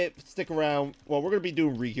gonna stick around. Well, we're gonna be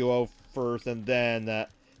doing Rikuo first, and then,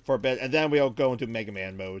 for a bit, and then we'll go into Mega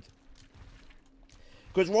Man mode.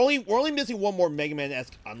 Because we're only missing one more Mega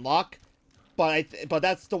Man-esque unlock, but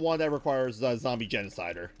that's the one that requires Zombie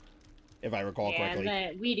Genocider, if I recall correctly.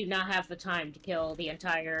 And we do not have the time to kill the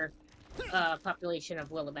entire population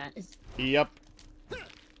of Willamette. Yep.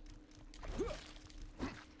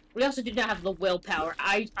 We also do not have the willpower.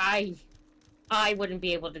 I wouldn't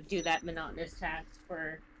be able to do that monotonous task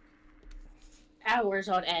for hours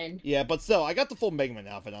on end. Yeah, but still, I got the full Mega Man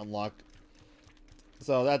outfit unlocked.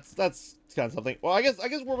 So that's kind of something. Well, I guess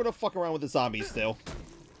we're gonna fuck around with the zombies still.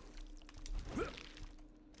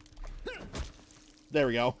 There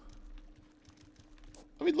we go.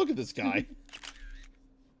 I mean, look at this guy.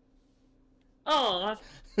 Oh.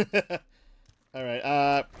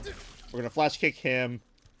 Alright, we're gonna flash kick him.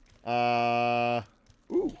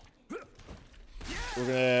 Ooh.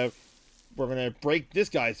 We're gonna break this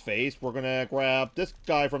guy's face. We're gonna grab this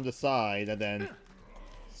guy from the side and then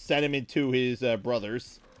send him into his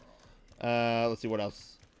brothers. Let's see what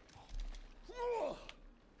else.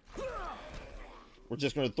 We're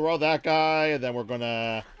just gonna throw that guy, and then we're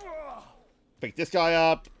gonna pick this guy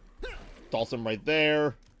up, toss him right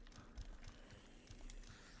there.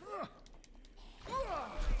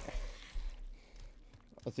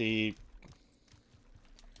 Let's see.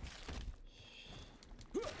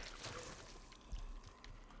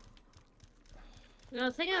 The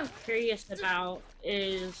thing I'm curious about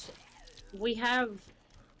is we have...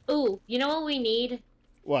 Ooh, you know what we need?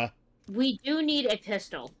 What? We do need a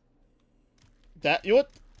pistol. You know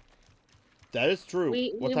what? That is true.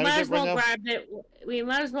 We might as well grab it. We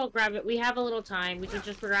might as well grab it. We have a little time. We can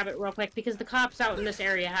just grab it real quick because the cops out in this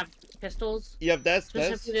area have pistols. Yep, that's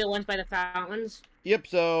specifically the ones by the fountains. Yep.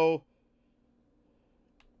 So.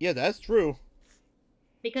 Yeah, that's true.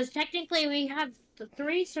 Because technically, we have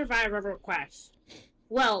 3 survivor requests.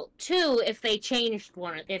 Well, 2 if they changed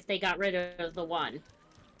one. If they got rid of the one.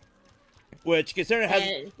 Which, considering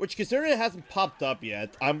it hasn't popped up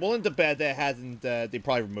yet, I'm willing to bet that it hasn't. They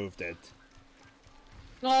probably removed it.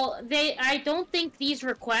 Well, I don't think these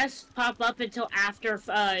requests pop up until after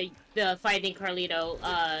the Finding Carlito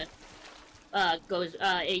goes.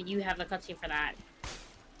 You have a cutscene for that.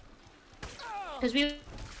 Because we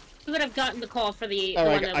would have gotten the call for the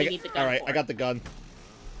one that we need the gun for. Alright, I got the gun.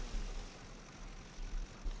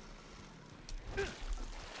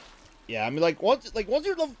 Yeah, I mean, once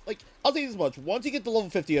you're level, I'll say this much: once you get to level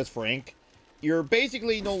 50 as Frank, you're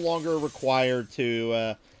basically no longer required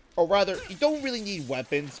to, or rather, you don't really need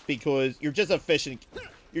weapons because you're just efficient.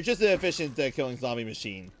 You're just an efficient killing zombie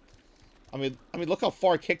machine. I mean, look how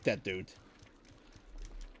far I kicked that dude.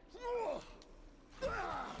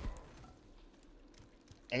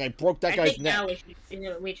 And I broke that guy's neck. Now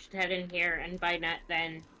we should head in here, and by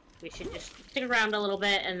then we should just stick around a little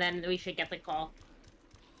bit, and then we should get the call.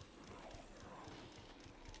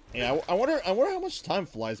 Yeah, I wonder how much time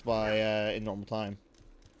flies by in normal time.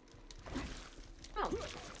 Oh.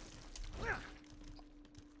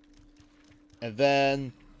 And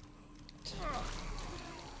then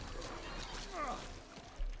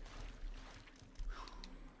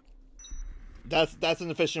that's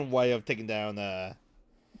an efficient way of taking down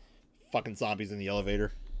fucking zombies in the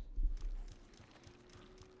elevator.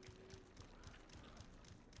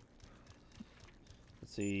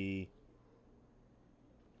 Let's see.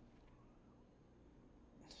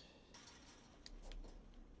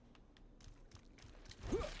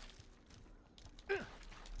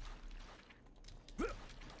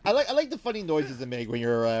 I like the funny noises they make when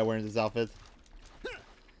you're wearing this outfit.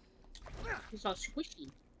 It's all squishy.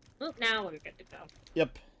 Oh, now we're good to go.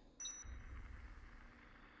 Yep.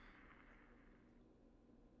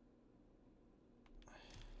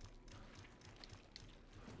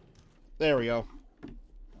 There we go.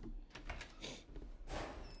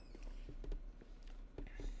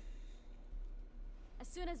 As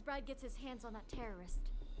soon as Brad gets his hands on that terrorist,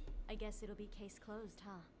 I guess it'll be case closed,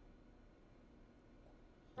 huh?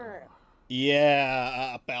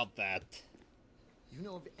 Yeah, about that. You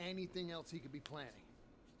know of anything else he could be planning?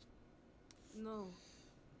 No.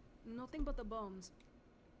 Nothing but the bombs.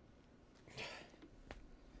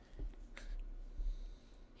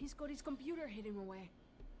 He's got his computer hidden away.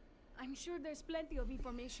 I'm sure there's plenty of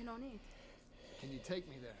information on it. Can you take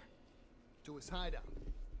me there? To his hideout?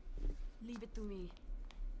 Leave it to me.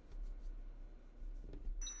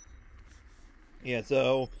 Yeah,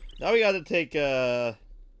 so now we gotta take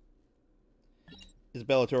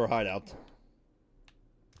Isabella to her hideout.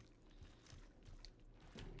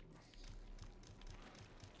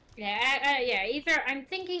 Yeah, either I'm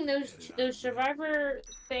thinking those survivor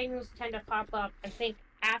things tend to pop up, I think,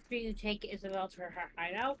 after you take Isabel to her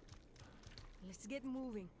hideout. Let's get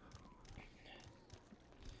moving.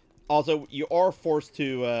 Also, you are forced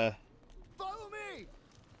to Follow me!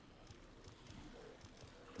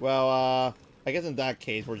 well, I guess in that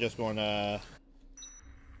case we're just going to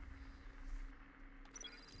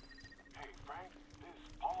Hey, Frank, this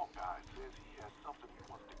Paul guy says he has something he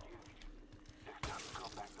wants to give you. Next time you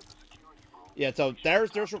come back to the security room. yeah, so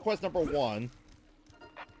there's request number 1.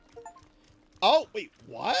 Oh, wait,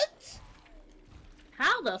 what?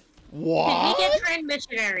 How the What? did we get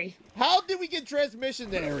transmissionary? How did we get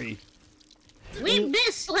transmissionary? We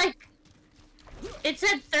missed, like, it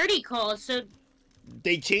said 30 calls, so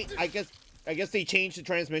They changed. I guess they changed the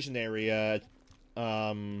transmissionary.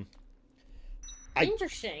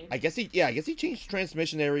 interesting. I guess he changed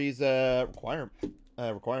transmissionary's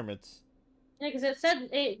requirements. Yeah, because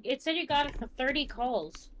it said you got it for 30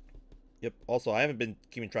 calls. Yep. Also, I haven't been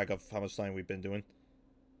keeping track of how much time we've been doing.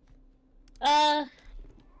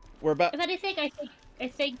 We're about. But I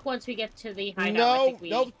think once we get to the hideout, I think we...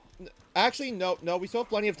 No. Actually, no. We still have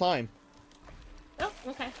plenty of time Oh,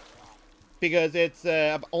 okay. because it's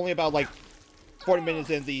only about like 40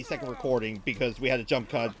 minutes in the second recording because we had a jump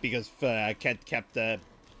cut because Kent kept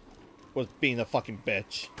was being a fucking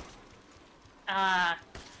bitch.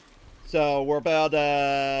 So we're about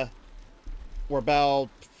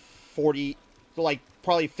 40, so like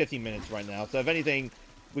probably 50 minutes right now. So if anything,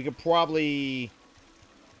 we could probably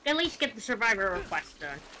At least get the survivor request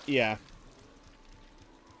done. yeah.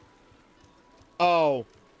 Oh,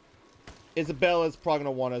 Isabella's probably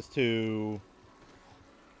gonna want us to.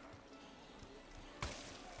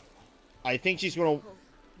 I think she's gonna. Hope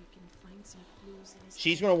we can find some clues in his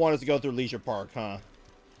She's head. gonna want us to go through Leisure Park, huh?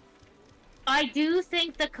 I do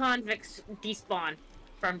think the convicts despawn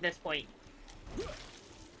from this point.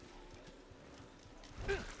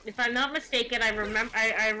 If I'm not mistaken, I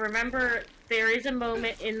remember there is a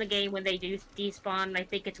moment in the game when they do despawn. And I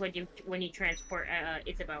think it's when you transport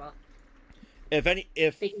Isabella. If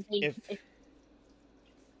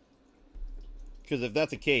Because if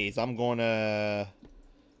that's the case, I'm going to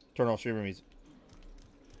turn off streamer music.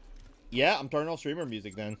 Yeah, I'm turning off streamer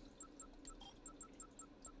music then.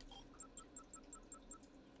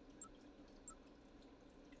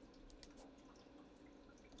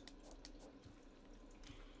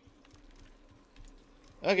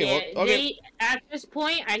 Okay, yeah, well, okay. At this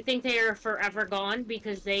point, I think they are forever gone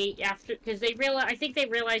because I think they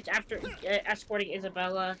realized after escorting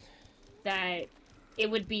Isabella that it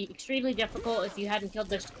would be extremely difficult if you hadn't killed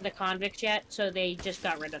the convicts yet, so they just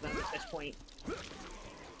got rid of them at this point.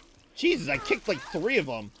 Jesus, I kicked like 3 of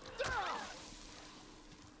them.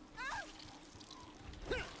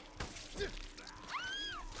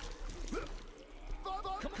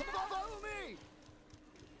 Follow me!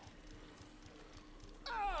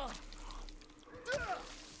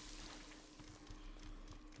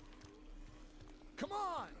 Come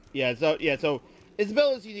on! Yeah, so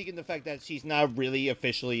Isabella's unique in the fact that she's not really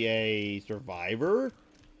officially a survivor.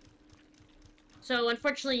 So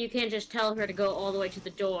unfortunately, you can't just tell her to go all the way to the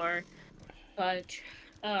door, but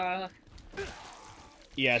yeah,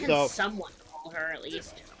 can so someone call her at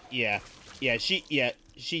least? yeah,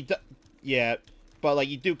 but like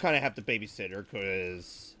you do kind of have to babysit her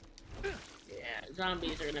because Yeah,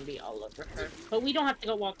 zombies are gonna be all over her. But we don't have to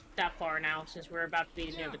go walk that far now since we're about to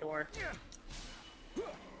be near the door.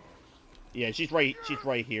 yeah, she's right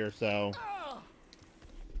here. So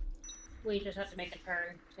We just have to make a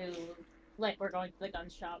turn to like we're going to the gun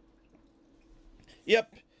shop.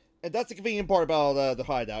 yep, and that's the convenient part about the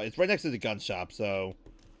hideout. It's right next to the gun shop, so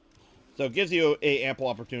it gives you a ample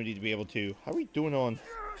opportunity to be able to. How are we doing on?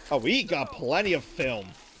 Oh, we got plenty of film.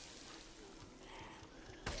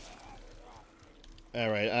 All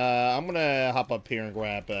right, I'm gonna hop up here and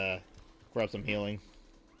grab some healing.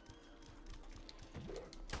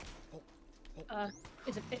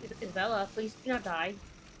 Isabella, please do not die.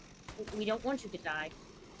 We don't want you to die.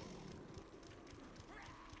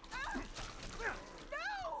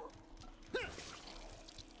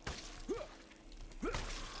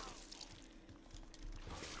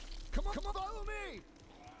 Come on, follow me!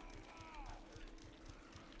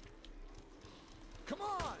 Come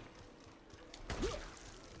on!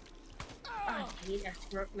 I hate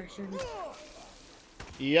escort missions.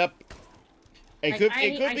 Yep. It could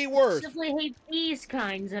be I worse. I simply hate these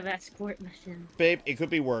kinds of escort missions. Babe, it could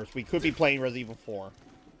be worse. We could be playing Resident Evil 4.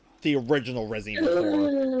 The original Resident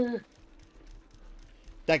Evil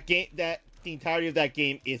 4. The entirety of that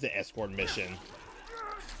game is an escort mission.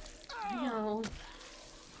 No.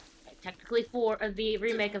 Technically, the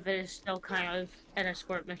remake of it is still kind of an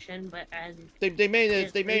escort mission, but they made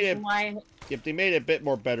it why... Yep, they made it a bit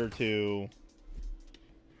more better to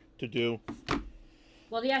do.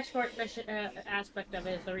 Well, the escort mission aspect of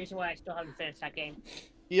it is the reason why I still haven't finished that game.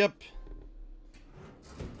 Yep.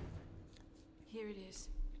 Here it is.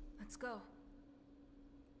 Let's go.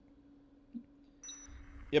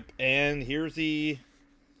 Yep, and here's the...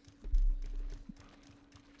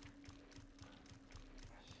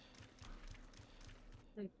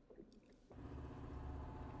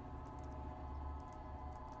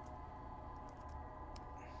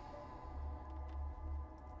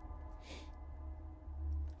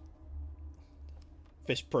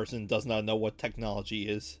 Fish person does not know what technology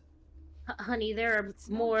is. Honey, there are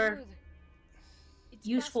more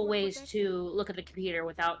useful ways to look at the computer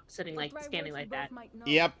without standing like that.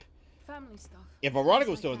 Yep. Family stuff. If Veronica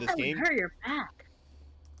was still in this Oh, game, hurt your back.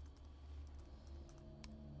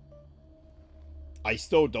 I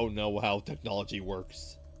still don't know how technology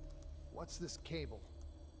works. What's this cable?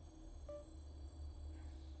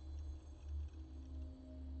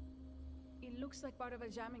 It looks like part of a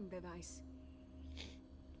jamming device.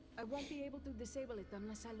 I won't be able to disable it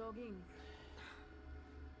unless I log in.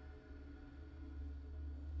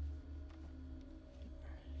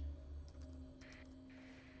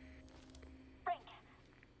 Frank,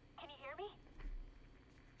 can you hear me?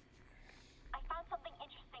 I found something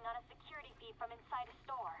interesting on a security feed from inside a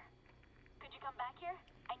store. Could you come back here?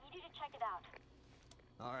 I need you to check it out.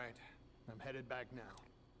 All right, I'm headed back now.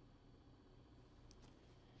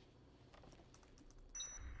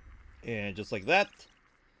 And just like that,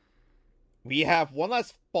 we have one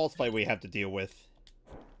last boss fight we have to deal with.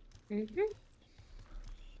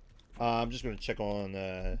 I'm just going to check on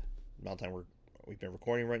the amount of time we've been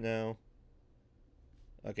recording right now.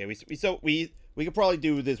 Okay, we could probably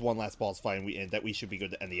do this one last boss fight, and that we should be good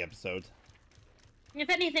to end the episode. If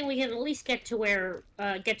anything, we can at least get to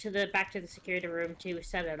back to the security room to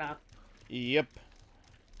set it up. Yep.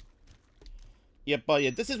 Yep, but yeah,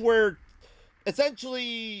 this is where,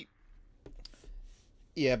 essentially...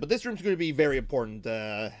 Yeah, but this room's going to be very important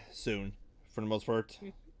soon, for the most part.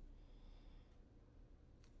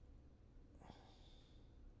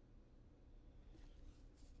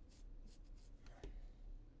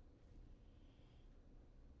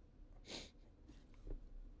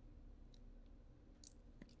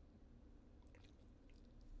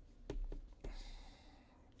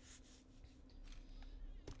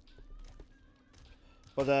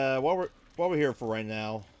 But while we're here for right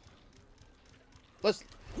now, let's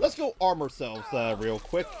go arm ourselves real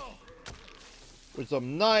quick. with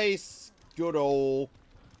some nice, good old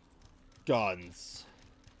guns.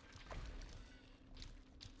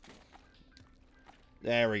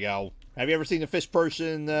 There we go. Have you ever seen a fish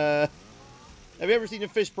person,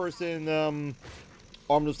 arm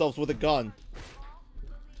themselves with a gun?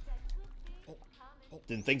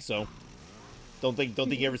 Didn't think so. Don't think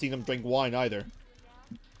you ever seen them drink wine either.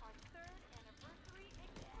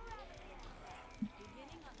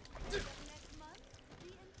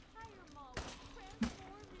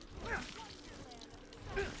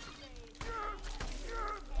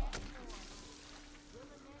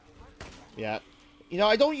 Yeah. You know,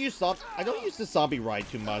 I don't use the zombie ride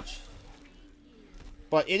too much.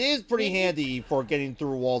 But it is pretty handy for getting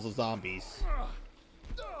through walls of zombies.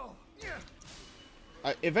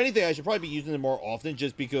 If anything, I should probably be using it more often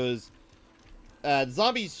just because the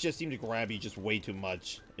zombies just seem to grab you just way too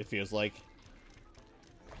much, it feels like.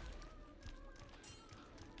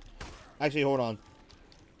 Actually, hold on.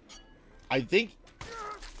 I think...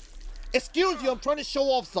 Excuse you, I'm trying to show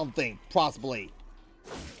off something, possibly.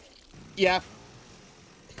 Yeah.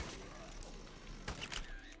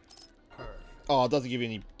 Oh, it doesn't give you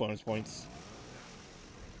any bonus points.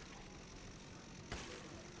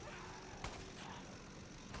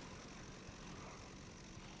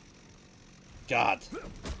 God.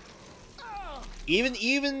 Even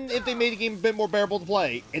if they made the game a bit more bearable to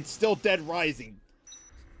play, it's still Dead Rising.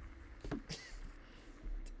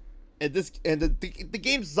 And the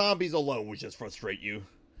game's zombies alone would just frustrate you.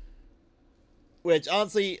 Which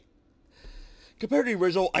honestly, compared to the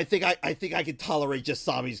original, I think I could tolerate just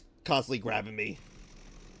zombies constantly grabbing me.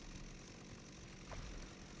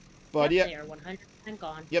 But yep, yeah, they are 100%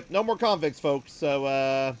 gone. Yep, no more convicts, folks.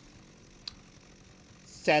 So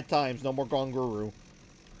sad times. No more Gonguru.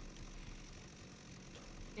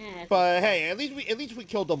 Yeah, but hey, at least we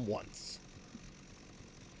killed them once.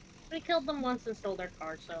 We killed them once and stole their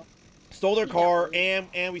car, so. Stole their car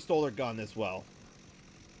and we stole their gun as well.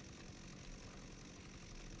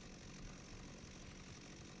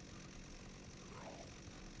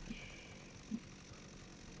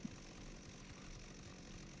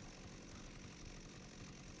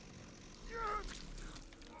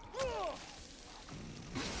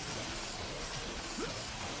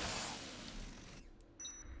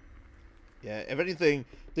 Yeah, if anything,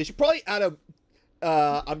 they should probably add a...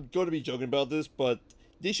 I'm going to be joking about this, but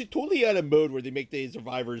they should totally add a mode where they make the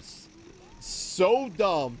survivors so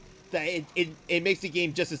dumb that it makes the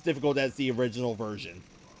game just as difficult as the original version.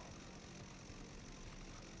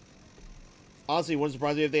 Honestly, it wouldn't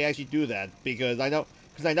surprise me if they actually do that, because I know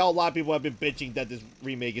a lot of people have been bitching that this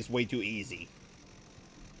remake is way too easy.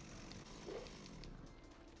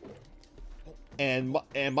 And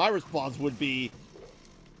my response would be,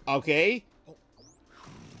 okay,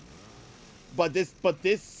 but this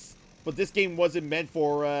game wasn't meant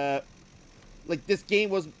for like, this game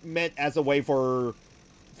was meant as a way for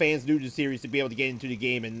fans new to the series to be able to get into the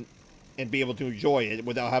game and be able to enjoy it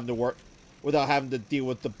without having to deal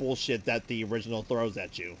with the bullshit that the original throws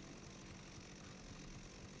at you.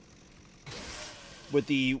 With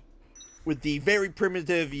the very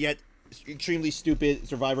primitive yet extremely stupid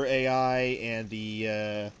Survivor AI and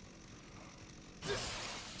the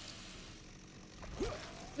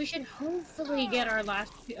We should hopefully get our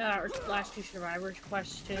last two Survivors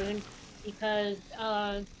quests soon, because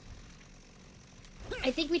I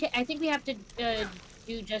think we have to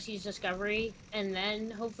do Jesse's discovery, and then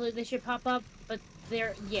hopefully they should pop up. But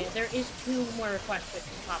there is 2 more quests that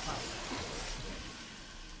can pop up.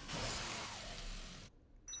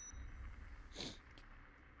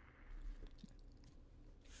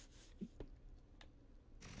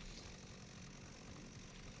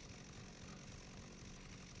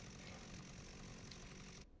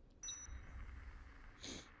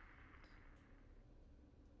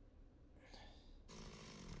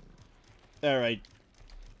 Alright.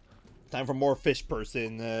 Time for more fish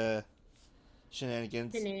person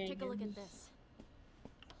shenanigans. Take a look at this.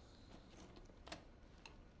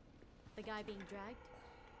 The guy being dragged?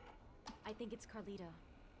 I think it's Carlito.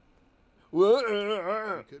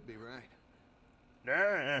 You could be right.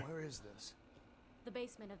 Where is this? The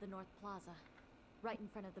basement of the North Plaza. Right in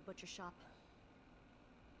front of the butcher shop.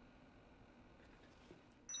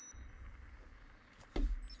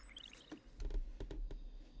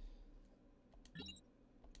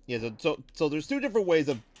 Yeah, so there's 2 different ways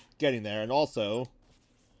of getting there, and also,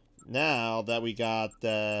 now that we got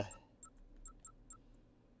the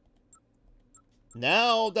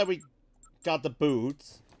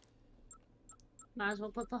boots. Might as well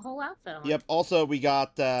put the whole outfit on. Yep. Also, we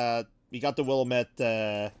got the Willamette. We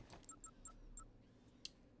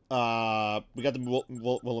got the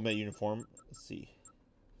Willamette uniform. Let's see.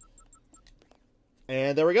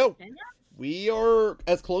 And there we go. We are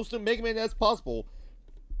as close to Mega Man as possible.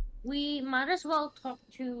 We might as well talk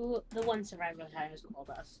to the one survivor that has called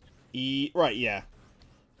us. Right, yeah.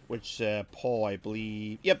 Which, Paul, I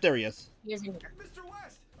believe... Yep, there he is. He is in here. Mr.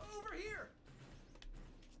 West, over here!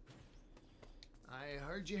 I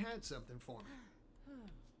heard you had something for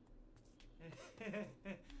me.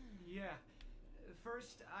 Yeah.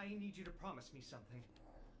 First, I need you to promise me something.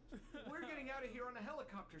 We're getting out of here on a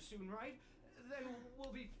helicopter soon, right? Then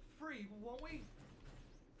we'll be free, won't we?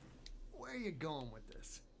 Where are you going with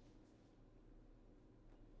this?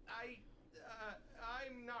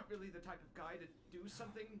 I'm not really the type of guy to do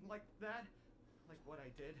something like that. Like what I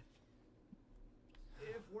did.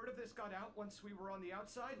 If word of this got out once we were on the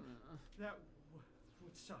outside, that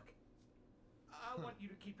would suck. I want you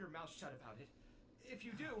to keep your mouth shut about it. If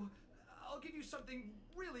you do, I'll give you something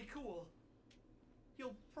really cool.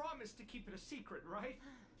 You'll promise to keep it a secret, right?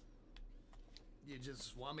 You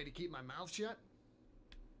just want me to keep my mouth shut?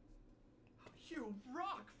 You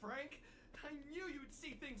rock, Frank! I knew you'd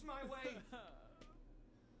see things my way!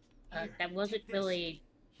 That wasn't really...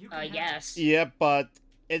 yes. Yeah, but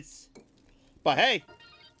it's... But hey!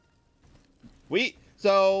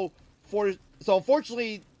 So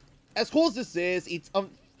unfortunately, as cool as this is, it's...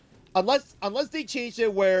 unless they change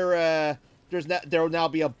it where, there will now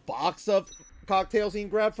be a box of cocktails you can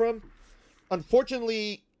grab from.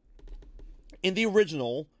 Unfortunately, in the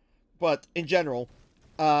original, but in general,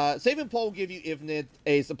 Save and Paul will give you Infinite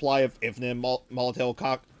a supply of Infinite Molotov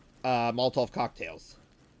cocktails.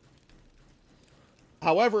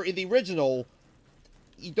 However, in the original,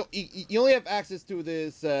 you only have access to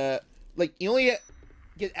this, you only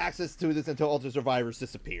get access to this until all the survivors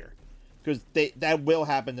disappear. Because that will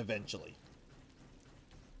happen eventually.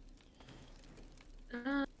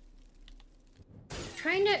 I'm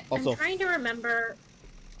trying to remember.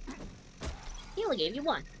 He only gave you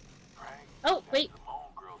one. Oh, wait.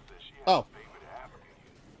 Oh.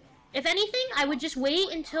 If anything, I would just wait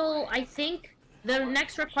until I think the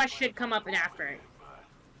next request should come up and after it.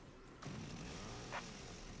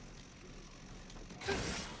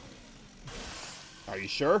 Are you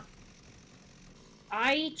sure?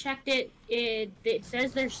 I checked it. It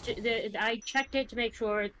says there's. I checked it to make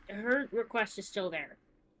sure her request is still there.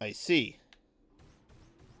 I see.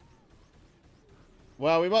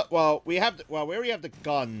 Well, we already have the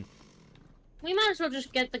gun. We might as well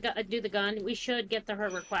just get do the gun. We should get her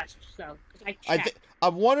request. So I checked.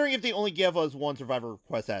 I'm wondering if they only give us one survivor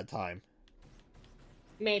request at a time.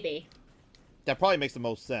 Maybe. That probably makes the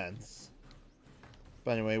most sense.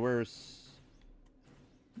 But anyway,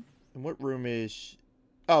 in what room is...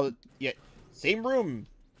 Oh, yeah. Same room.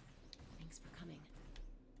 Thanks for coming.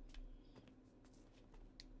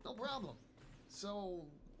 No problem. So,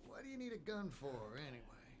 what do you need a gun for, anyway?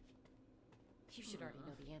 You should already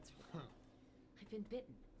know the answer to that. I've been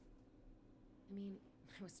bitten. I mean,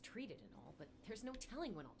 I was treated and all, but there's no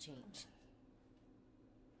telling when I'll change.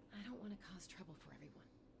 I don't want to cause trouble for everyone.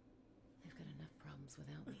 They've got enough problems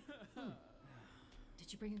without me.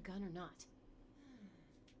 Did you bring a gun or not?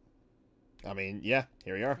 I mean, yeah,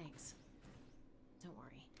 here we are. Thanks. Don't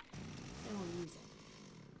worry. I won't use it.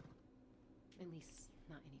 At least,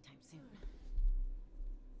 not anytime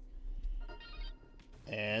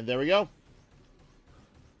soon. And there we go.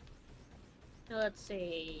 Let's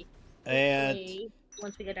see. And... Hopefully,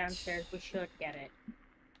 once we go downstairs, we should get it.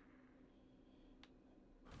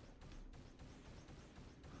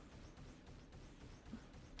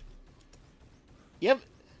 Yep.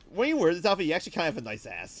 When you wear this outfit, you actually kind of have a nice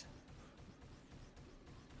ass.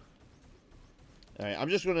 Alright, I'm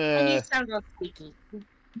just gonna... And you sound all squeaky.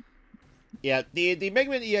 Yeah, the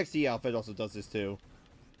Mega Man EXE outfit also does this too.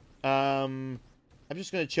 I'm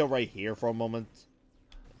just gonna chill right here for a moment.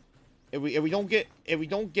 If we don't get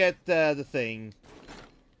the thing,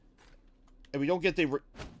 if we don't get the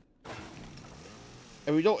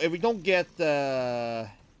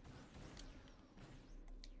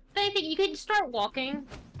I think you can start walking.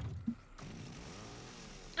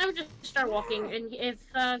 I would just start walking, and if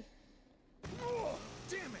Oh,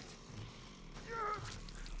 damn it!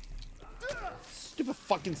 stupid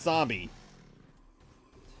fucking zombie.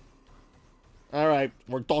 Alright,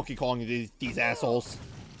 we're Donkey Konging these assholes.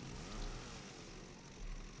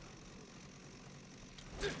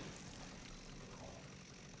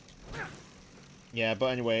 Yeah, but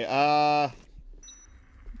anyway,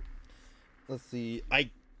 let's see. I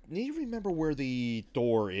need to remember where the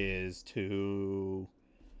door is to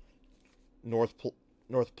North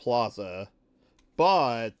Plaza.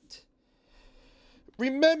 But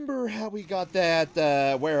remember how we got that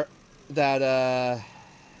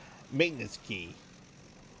maintenance key.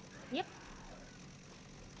 Yep.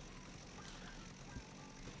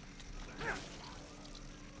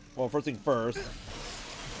 Well, first thing first,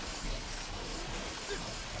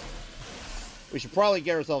 we should probably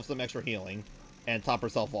get ourselves some extra healing and top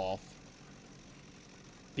ourselves off.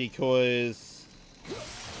 Because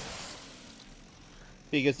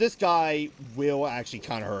this guy will actually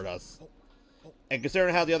kind of hurt us. And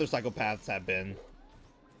considering how the other psychopaths have been.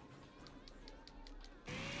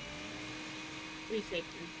 Be safe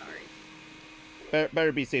than sorry.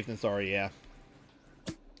 Better be safe than sorry, yeah.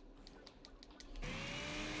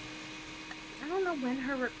 I don't know when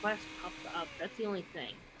her request popped up. That's the only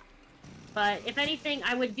thing. But if anything,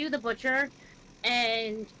 I would do the butcher,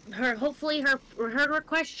 and hopefully her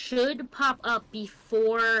request should pop up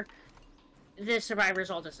before the survivors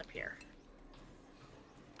all disappear.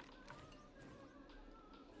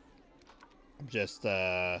 I'm just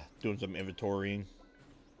doing some inventorying.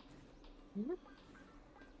 Mm-hmm.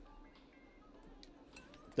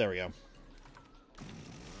 There we go.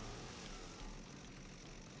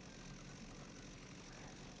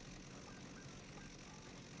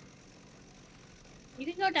 You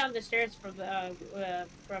can go down the stairs from that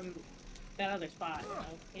other spot. So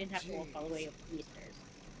you didn't have to walk all the way up these stairs.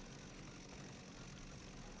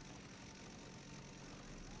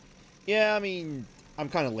 Yeah, I mean, I'm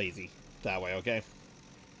kind of lazy that way. Okay.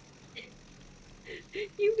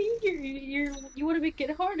 You mean you want to make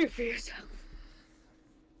it harder for yourself?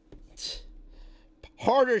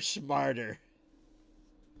 Harder, smarter.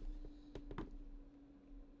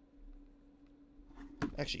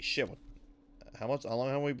 Actually, shit. How long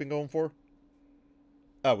have we been going for?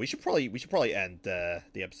 Oh, we should probably end the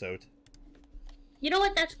episode. You know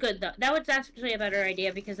what? That's good though. That was actually a better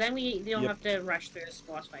idea because then we don't have to rush through this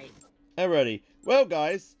boss fight. Alrighty. Well,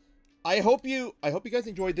 guys, I hope you guys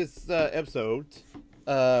enjoyed this episode.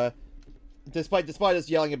 Despite us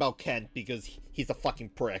yelling about Kent because he's a fucking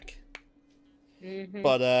prick. Mm-hmm.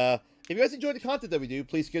 But if you guys enjoyed the content that we do,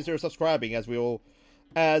 please consider subscribing as we'll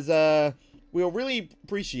really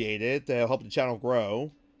appreciate it to help the channel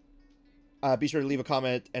grow. Be sure to leave a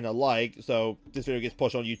comment and a like so this video gets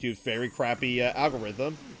pushed on YouTube's very crappy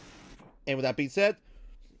algorithm. And with that being said,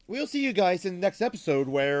 we'll see you guys in the next episode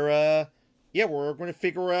where we're going to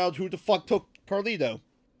figure out who the fuck took Carlito.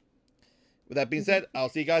 With that being said, I'll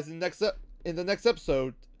see you guys in the next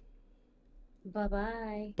episode.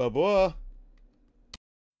 Bye-bye. Bye-bye.